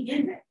with the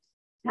inmate.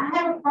 And I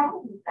have a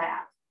problem with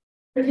that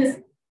because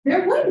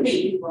there wouldn't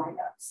be any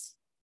write-ups.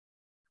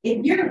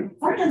 If you're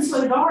friends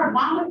with a guard,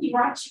 why would he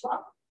write you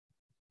up?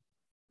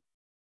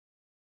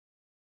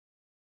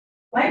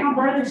 Like my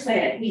brother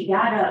said, he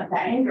got up, the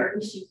anger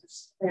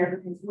issues there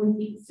because when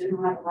he was in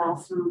the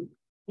last room,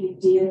 he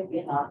did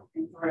get up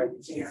and throw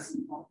the chair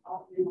and walk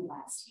off in the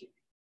last year.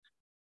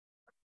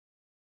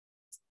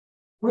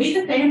 We,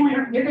 the family,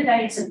 are here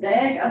today to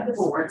beg of the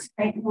board to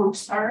take Marsh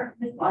serve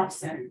his life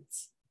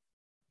sentence.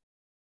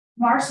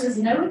 Marsh has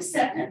no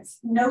acceptance,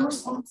 no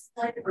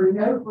responsibility, or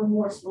no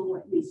remorse for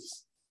what he did.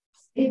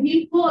 If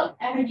you look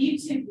at a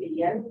YouTube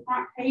video, the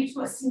front page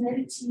was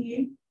submitted to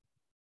you.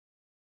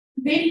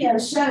 Video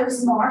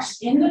shows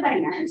Marsh in the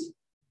band,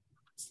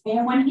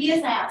 and when he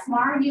is asked,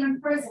 why are you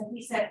in prison?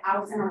 He said, I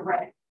was in a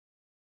wreck.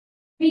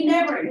 He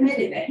never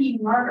admitted that he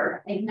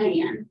murdered a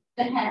man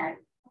that had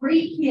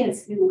 3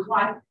 kids and a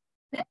wife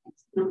that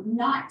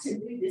not to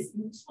do this.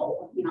 He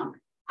told him,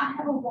 I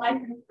have a wife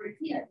and 3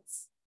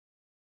 kids.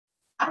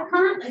 I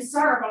currently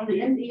serve on the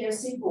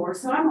MDOC board,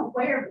 so I'm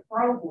aware of the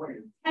parole board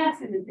and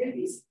tasks and the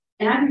duties,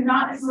 and I do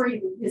not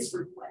agree with his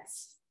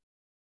request.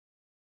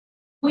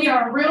 We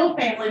are a real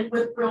family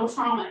with real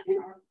trauma in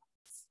our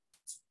lives.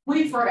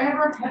 We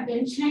forever have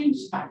been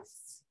changed by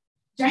this.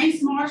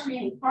 James Marsh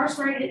being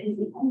incarcerated is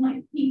the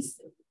only piece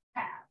that we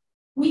have.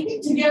 We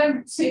need to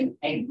go to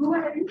a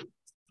good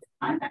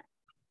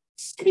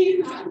He's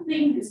not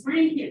seeing his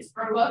grandkids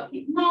grow up.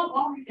 He's not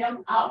walking down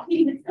the aisle.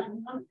 He has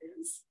done none of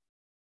this.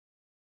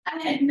 I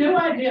had no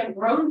idea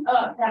growing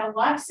up that a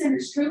life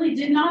sentence truly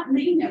did not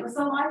mean it was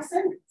a life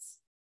sentence.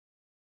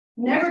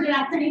 Never did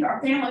I think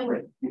our family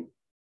would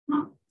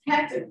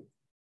have to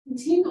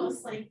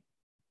continuously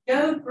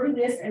go through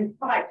this and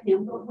fight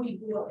him, but we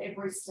will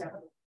every step of the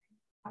way.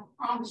 I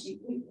promise you,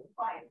 we will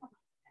fight him.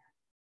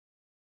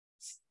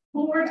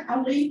 Lord,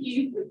 I leave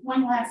you with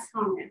one last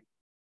comment.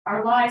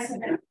 Our lives have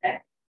been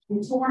affected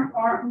and torn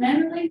apart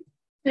mentally,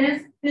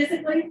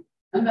 physically,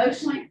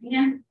 emotionally,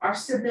 and our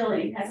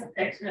stability has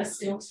affected us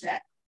still today.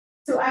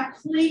 So I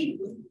plead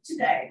with you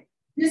today,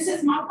 just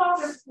as my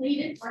father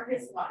pleaded for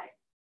his life.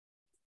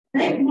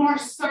 Make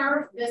Marsh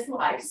serve this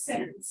life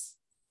sentence.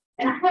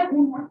 And I have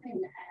one more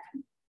thing to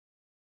add.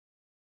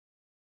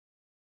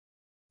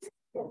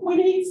 When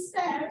he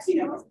stabbed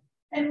him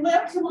and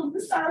left him on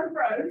the side of the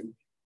road,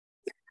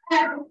 I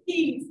have a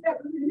piece that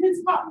was in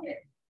his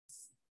pocket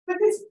with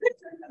his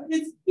picture of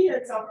his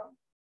kids on them.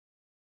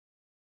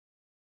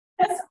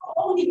 That's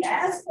all he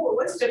asked for,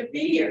 was to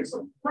be here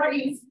to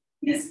raise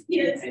his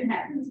kids and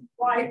have his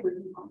wife with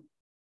him.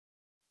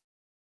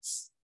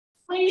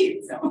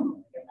 Please don't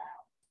look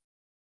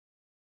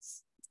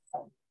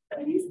about.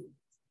 Please.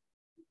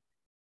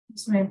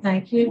 Yes, ma'am,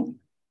 thank you.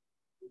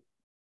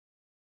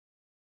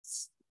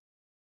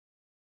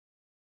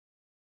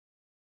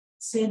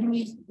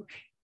 Sydney.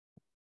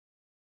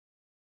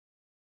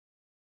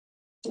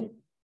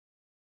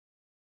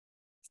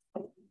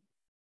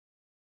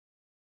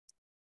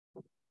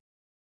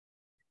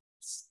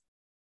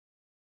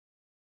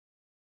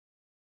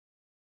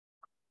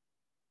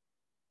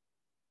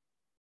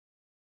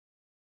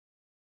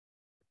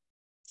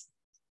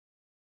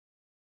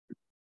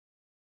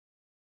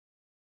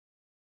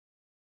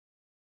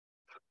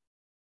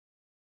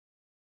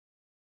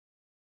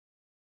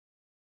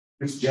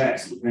 Mr.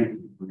 Jackson, thank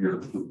you for your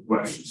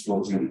questions. What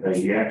was going to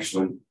be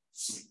actually,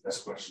 that's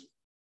a question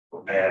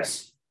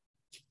asked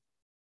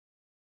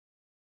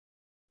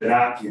that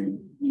I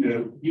can,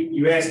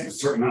 you asked a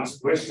certain amount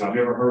of questions. I've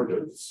never heard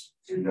those.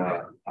 And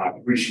I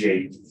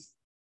appreciate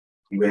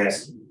you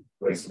asking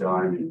what's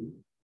done.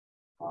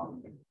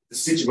 And the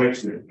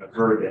situation that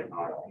occurred that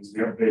night has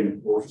never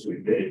been forced to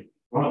admit in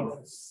front of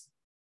us.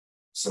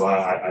 So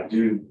I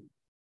do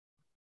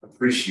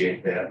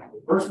appreciate that.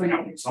 The first thing I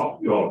want to talk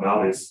to you all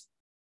about is,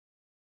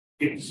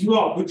 if you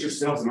all put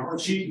yourselves in our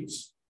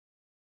shoes,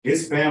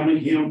 his family,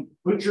 him,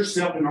 put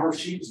yourself in our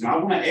shoes. And I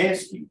want to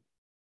ask you,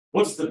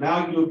 what's the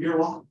value of your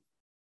life?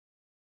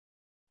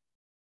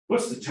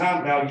 What's the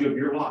time value of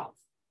your life?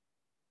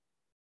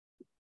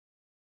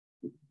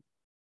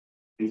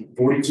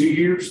 42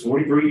 years,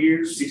 43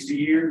 years, 60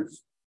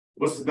 years?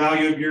 What's the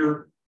value of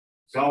your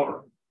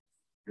daughter,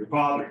 your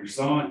father, your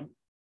son?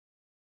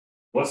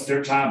 What's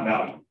their time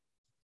value?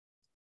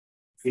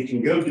 He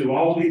can go do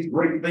all these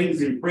great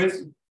things in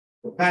prison.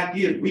 The fact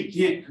is, we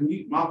can't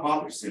commute my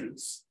father's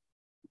sentence.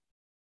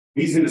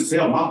 He's in the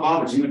cell, my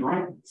father's in the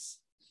grounds.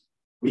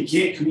 We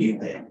can't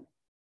commute that.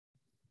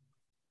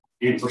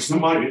 And for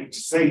somebody to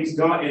say he's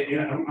got,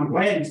 and I'm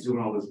glad he's doing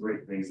all those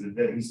great things, and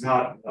that he's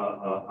not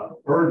a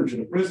burden to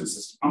the prison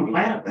system. I'm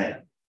glad of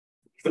that.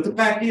 But the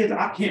fact is,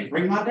 I can't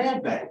bring my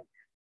dad back.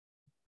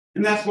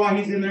 And that's why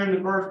he's in there in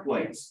the first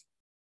place.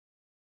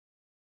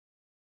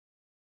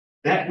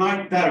 That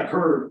night that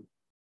occurred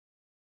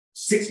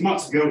 6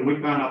 months ago, when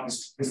we found out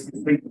this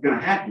thing was going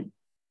to happen,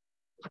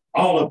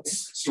 all of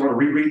us started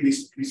rereading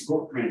these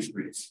court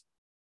transcripts.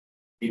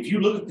 If you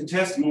look at the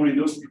testimony,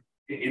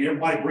 and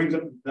everybody brings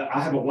up that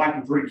I have a wife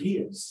and 3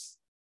 kids.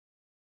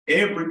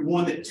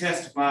 Everyone that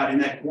testified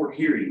in that court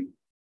hearing,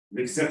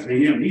 except for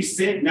him, he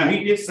said, now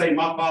he did say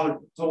my father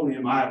told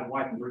him I have a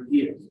wife and 3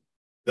 kids.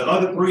 The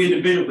other 3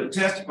 individuals that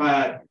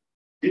testified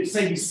didn't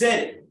say he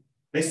said it.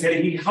 They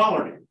said he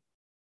hollered it.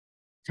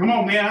 Come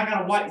on, man, I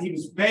got a wife. He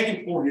was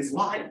begging for his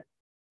life.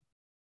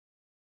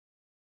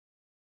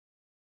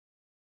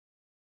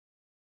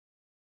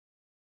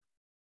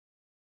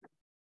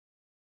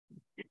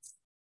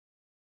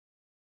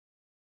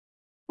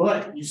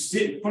 But you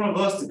sit in front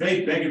of us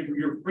today begging for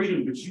your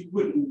freedom, but you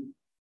wouldn't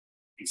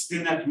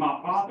extend that to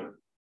my father.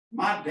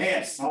 My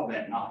dad saw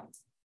that night.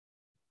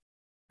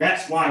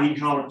 That's why he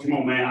hollered, come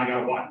on, man, I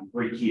got a wife and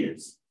 3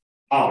 kids.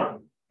 Holler.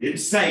 Didn't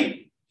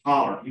say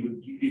holler.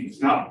 He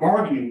was not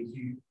bargaining with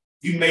you.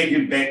 You made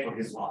him beg for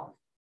his life.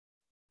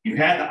 You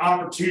had the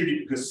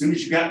opportunity, because as soon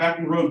as you got back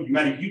on the road, you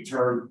made a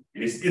U-turn,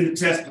 and it's in the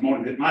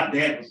testimony that my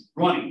dad was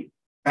running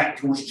back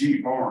towards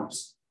Jimmy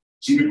Barnes.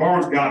 Jimmy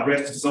Barnes, God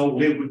rest his soul,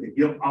 lived with the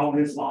guilt all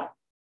his life.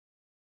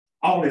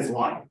 All his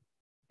life.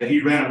 That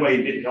he ran away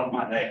and didn't help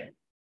my dad.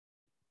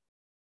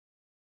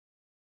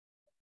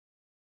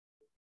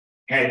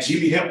 Had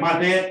Jimmy helped my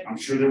dad, I'm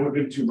sure there would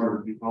have been 2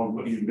 murders. He probably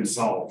wouldn't even been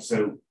solved.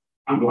 So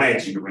I'm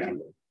glad Jimmy ran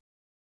away.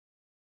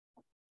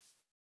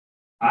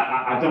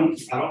 I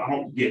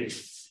don't get it.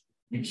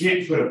 You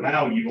can't put a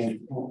value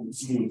on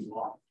someone's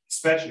life,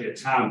 especially a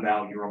time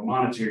value or a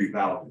monetary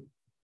value.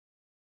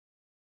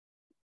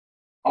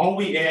 All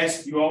we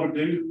ask you all to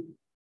do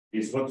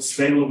is what the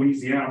state of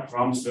Louisiana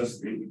promised us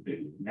that it would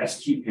do, and that's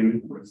keep him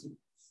in prison.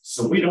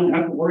 So we don't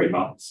have to worry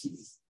about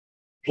this.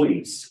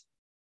 Please.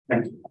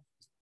 Thank you.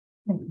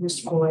 Thank you,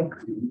 Mr. Boyd.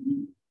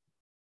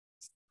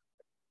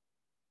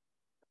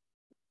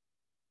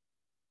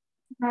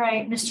 All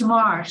right, Mr.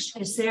 Marsh,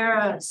 is there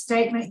a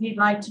statement you'd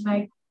like to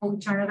make before we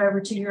turn it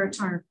over to your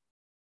attorney?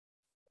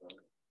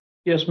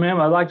 Yes, ma'am.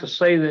 I'd like to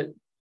say that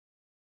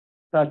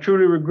I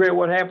truly regret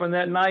what happened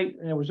that night,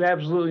 and there was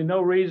absolutely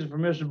no reason for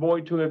Mr.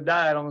 Boyd to have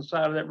died on the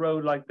side of that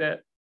road like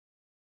that.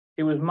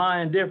 It was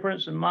my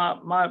indifference and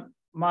my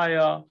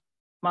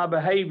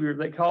behavior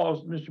that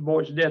caused Mr.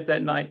 Boyd's death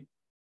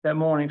that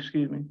morning,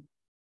 excuse me.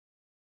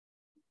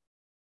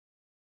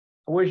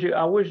 I wish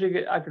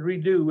I could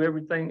redo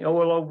everything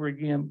all over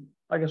again.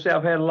 Like I said,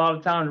 I've had a lot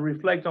of time to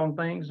reflect on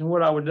things and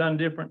what I would have done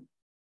different.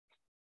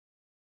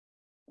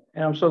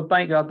 And I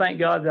thank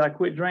God that I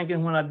quit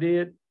drinking when I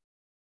did,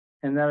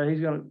 and that he's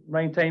going to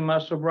maintain my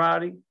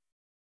sobriety.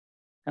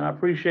 And I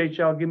appreciate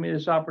y'all giving me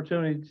this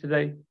opportunity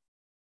today.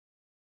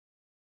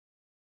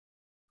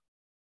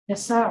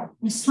 Yes, sir.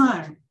 Ms.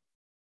 Klein.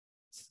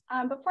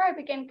 Before I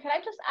begin, could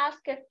I just ask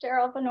if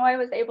Daryl Vanoy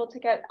was able to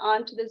get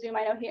onto the Zoom?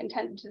 I know he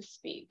intended to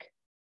speak.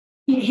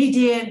 He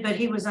did, but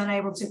he was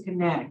unable to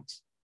connect.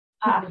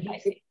 I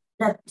see.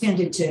 That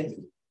tended to.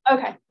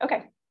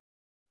 Okay.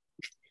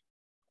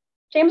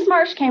 James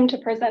Marsh came to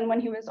prison when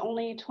he was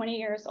only 20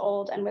 years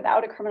old and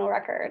without a criminal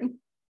record.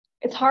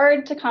 It's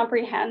hard to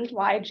comprehend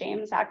why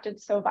James acted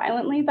so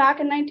violently back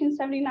in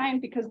 1979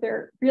 because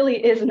there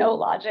really is no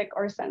logic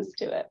or sense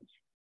to it.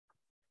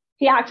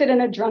 He acted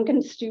in a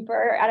drunken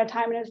stupor at a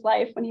time in his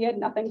life when he had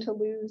nothing to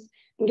lose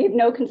and gave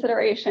no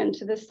consideration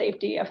to the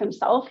safety of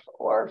himself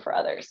or for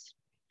others.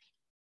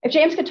 If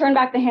James could turn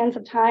back the hands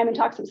of time and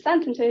talk some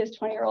sense into his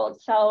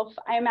 20-year-old self,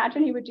 I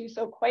imagine he would do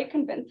so quite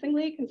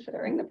convincingly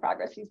considering the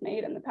progress he's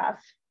made in the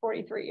past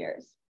 43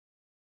 years.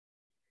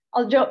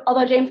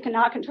 Although James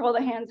cannot control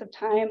the hands of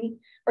time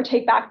or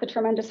take back the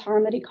tremendous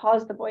harm that he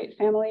caused the Boyd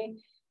family,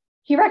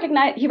 he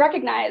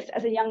recognized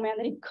as a young man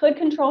that he could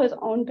control his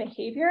own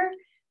behavior,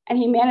 and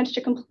he managed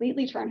to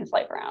completely turn his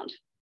life around.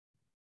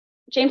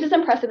 James's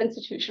impressive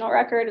institutional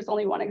record is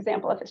only one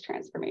example of his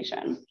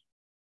transformation.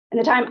 In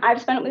the time I've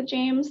spent with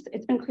James,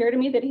 it's been clear to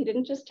me that he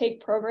didn't just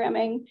take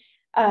programming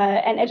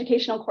and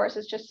educational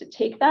courses just to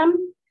take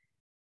them,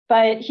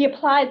 but he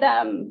applied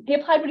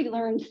what he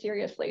learned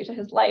seriously to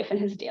his life and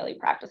his daily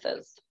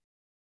practices.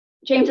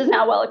 James is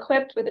now well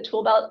equipped with a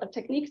tool belt of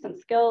techniques and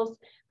skills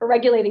for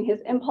regulating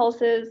his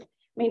impulses,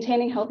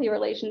 maintaining healthy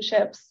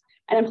relationships,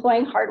 and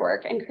employing hard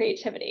work and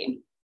creativity.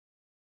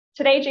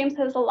 Today, James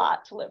has a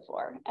lot to live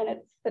for, and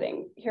it's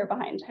sitting here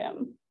behind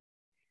him.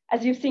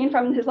 As you've seen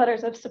from his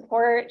letters of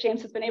support,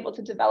 James has been able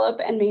to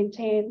develop and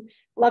maintain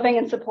loving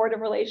and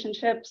supportive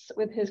relationships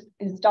with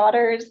his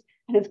daughters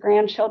and his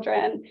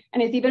grandchildren,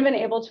 and he's even been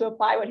able to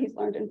apply what he's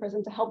learned in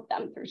prison to help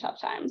them through tough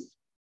times.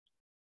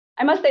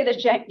 I must say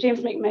that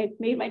James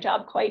made my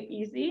job quite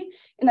easy,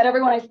 in that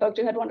everyone I spoke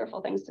to had wonderful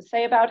things to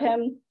say about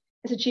him.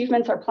 His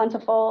achievements are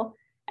plentiful,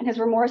 and his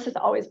remorse has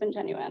always been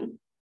genuine.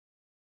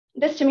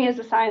 This to me is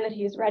a sign that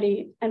he is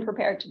ready and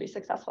prepared to be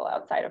successful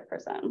outside of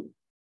prison.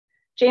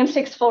 James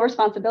takes full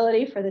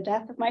responsibility for the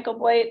death of Michael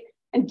Boyd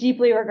and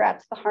deeply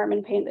regrets the harm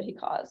and pain that he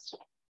caused.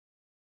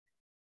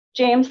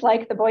 James,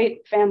 like the Boyd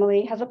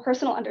family, has a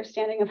personal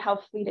understanding of how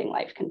fleeting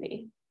life can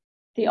be.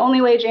 The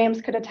only way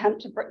James could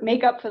attempt to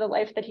make up for the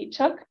life that he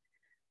took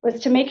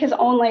was to make his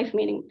own life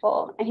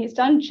meaningful, and he's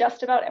done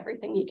just about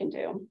everything he can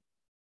do.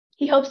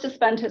 He hopes to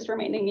spend his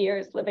remaining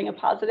years living a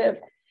positive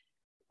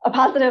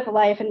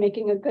life and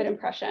making a good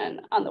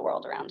impression on the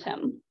world around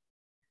him.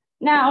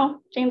 Now,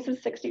 James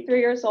is 63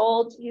 years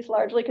old. He's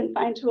largely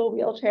confined to a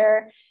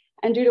wheelchair,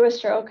 and due to a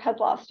stroke, has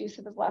lost use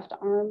of his left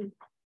arm.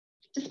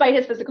 Despite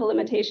his physical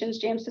limitations,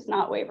 James does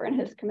not waver in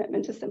his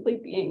commitment to simply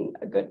being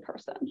a good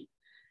person.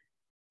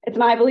 It's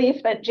my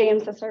belief that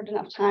James has served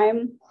enough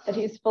time, that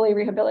he's fully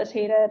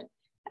rehabilitated,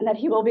 and that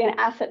he will be an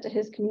asset to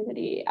his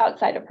community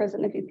outside of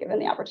prison if he's given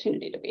the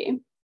opportunity to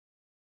be.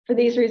 For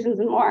these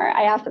reasons and more,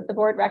 I ask that the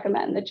board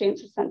recommend that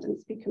James's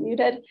sentence be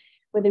commuted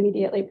with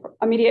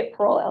immediate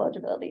parole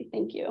eligibility.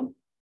 Thank you.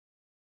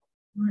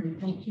 All right,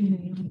 thank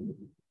you.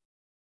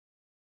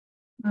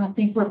 I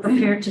think we're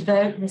prepared to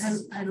vote.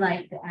 I'd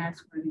like to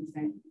ask for an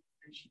executive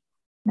session.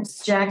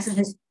 Mrs. Jackson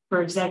is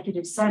for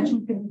executive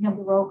session. Could we have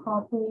the roll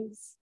call,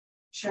 please?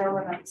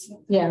 Cheryl.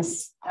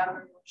 Yes.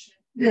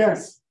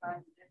 Yes.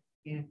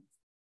 Yeah.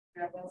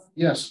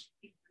 Yes.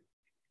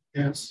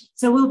 Yes.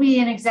 So we'll be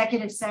in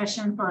executive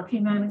session for a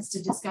few moments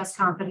to discuss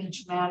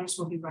confidential matters.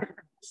 We'll be right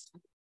back.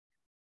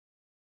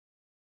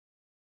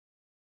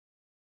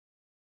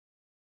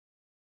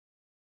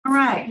 All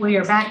right, we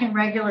are back in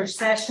regular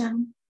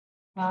session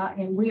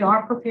and we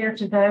are prepared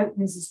to vote.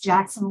 Mrs.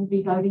 Jackson will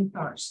be voting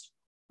first.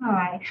 All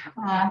right,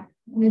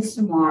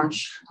 Mr.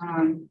 Marsh,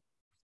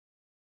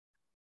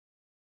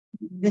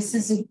 this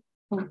is a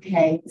court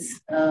case.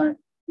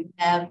 We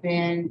have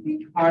been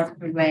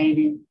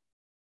incarcerated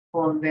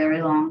for a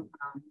very long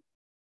time.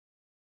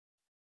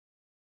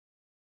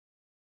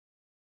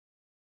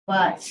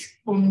 But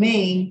for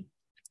me,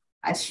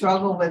 I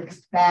struggle with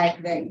the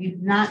fact that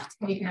you've not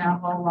taken a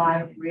whole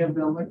lot of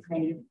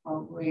rehabilitative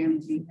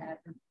programs. You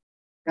haven't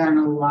done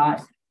a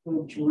lot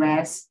to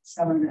address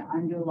some of the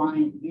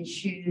underlying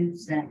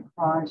issues that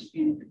caused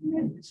you to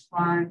commit this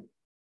crime.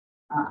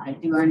 I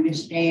do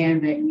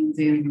understand that you've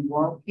been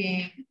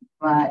working,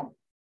 but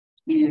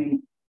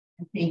I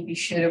think you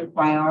should have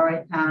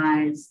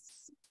prioritized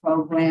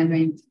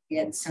programming to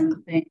get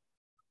something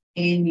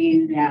in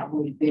you that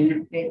would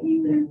benefit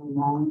you in the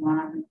long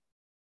run.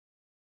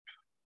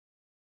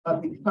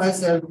 But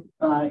because of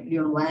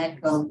your lack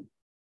of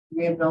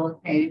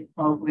rehabilitative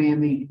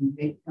programming and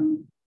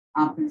victim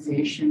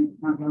opposition,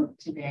 my vote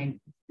today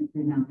is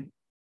denied.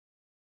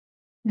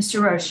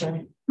 Mr.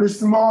 Rocha.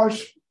 Mr.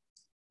 Marsh,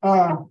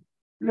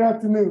 good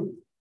afternoon.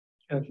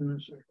 Good afternoon,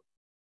 sir.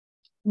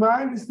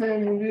 My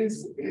understanding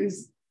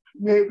is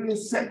maybe the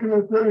second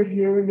or third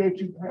hearing that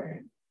you've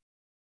had,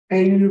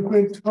 and you've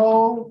been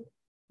told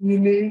you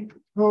need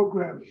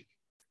programming.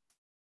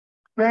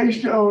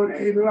 Based on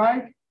a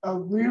lack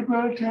of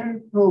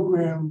rehabilitative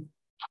program,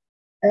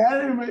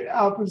 adamant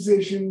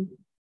opposition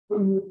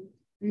from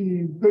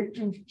the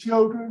victims'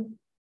 children,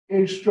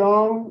 and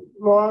strong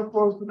law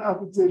enforcement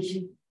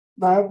opposition,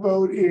 my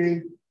vote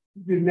is to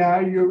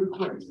deny your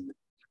request.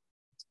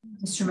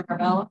 Mr.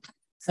 Marabella.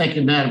 Thank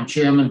you, Madam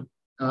Chairman.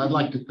 I'd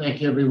like to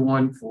thank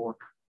everyone for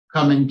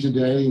coming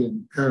today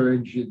and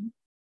courage and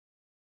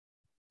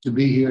to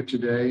be here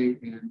today.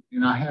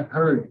 And I have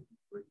heard,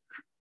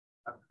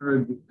 I've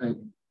heard the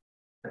thing.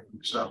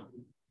 So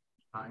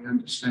I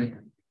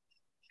understand.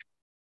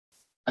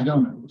 I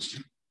don't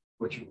understand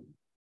what you,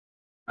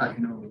 I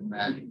can only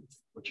imagine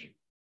what you.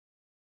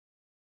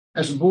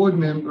 As a board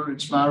member,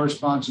 it's my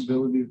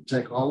responsibility to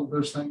take all of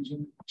those things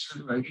into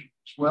consideration,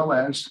 as well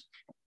as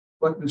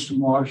what Mr.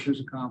 Marsh has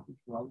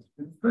accomplished while he's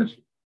been in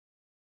prison.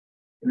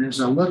 And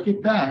as I look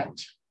at that,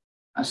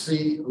 I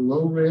see a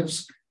low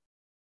risk,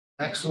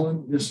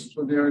 excellent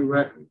disciplinary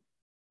record,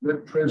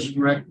 good prison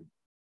record,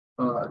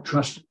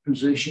 trusted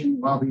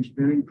position while he's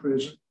been in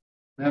prison,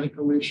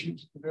 medical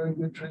issues, a very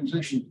good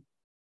transition.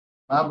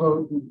 My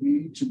vote would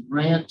be to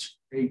grant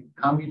a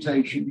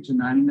commutation to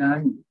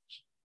 99 years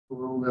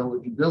parole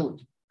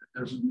eligibility. That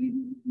doesn't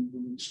mean to be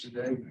released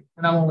today,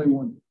 and I'm only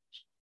one.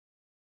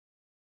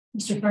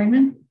 Mr.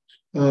 Freeman.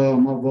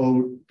 My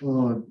vote,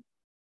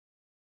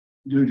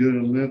 due to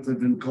the length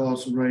of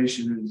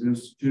incarceration and his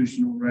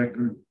institutional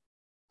record,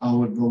 I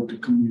would vote to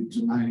commute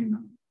to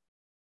 99.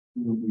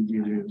 When we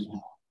get it.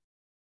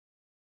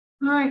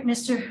 All right,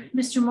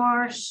 Mr.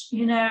 Marsh,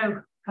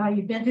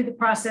 you've been through the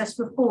process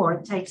before.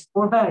 It takes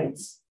 4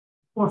 votes,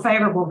 4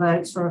 favorable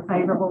votes for a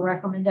favorable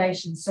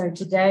recommendation. So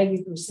today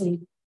you've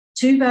received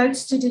 2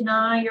 votes to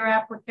deny your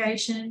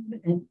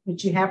application,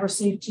 but you have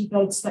received 2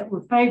 votes that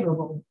were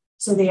favorable.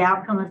 So the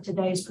outcome of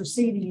today's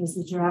proceeding is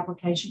that your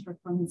application for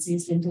clemency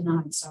has been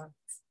denied, sir.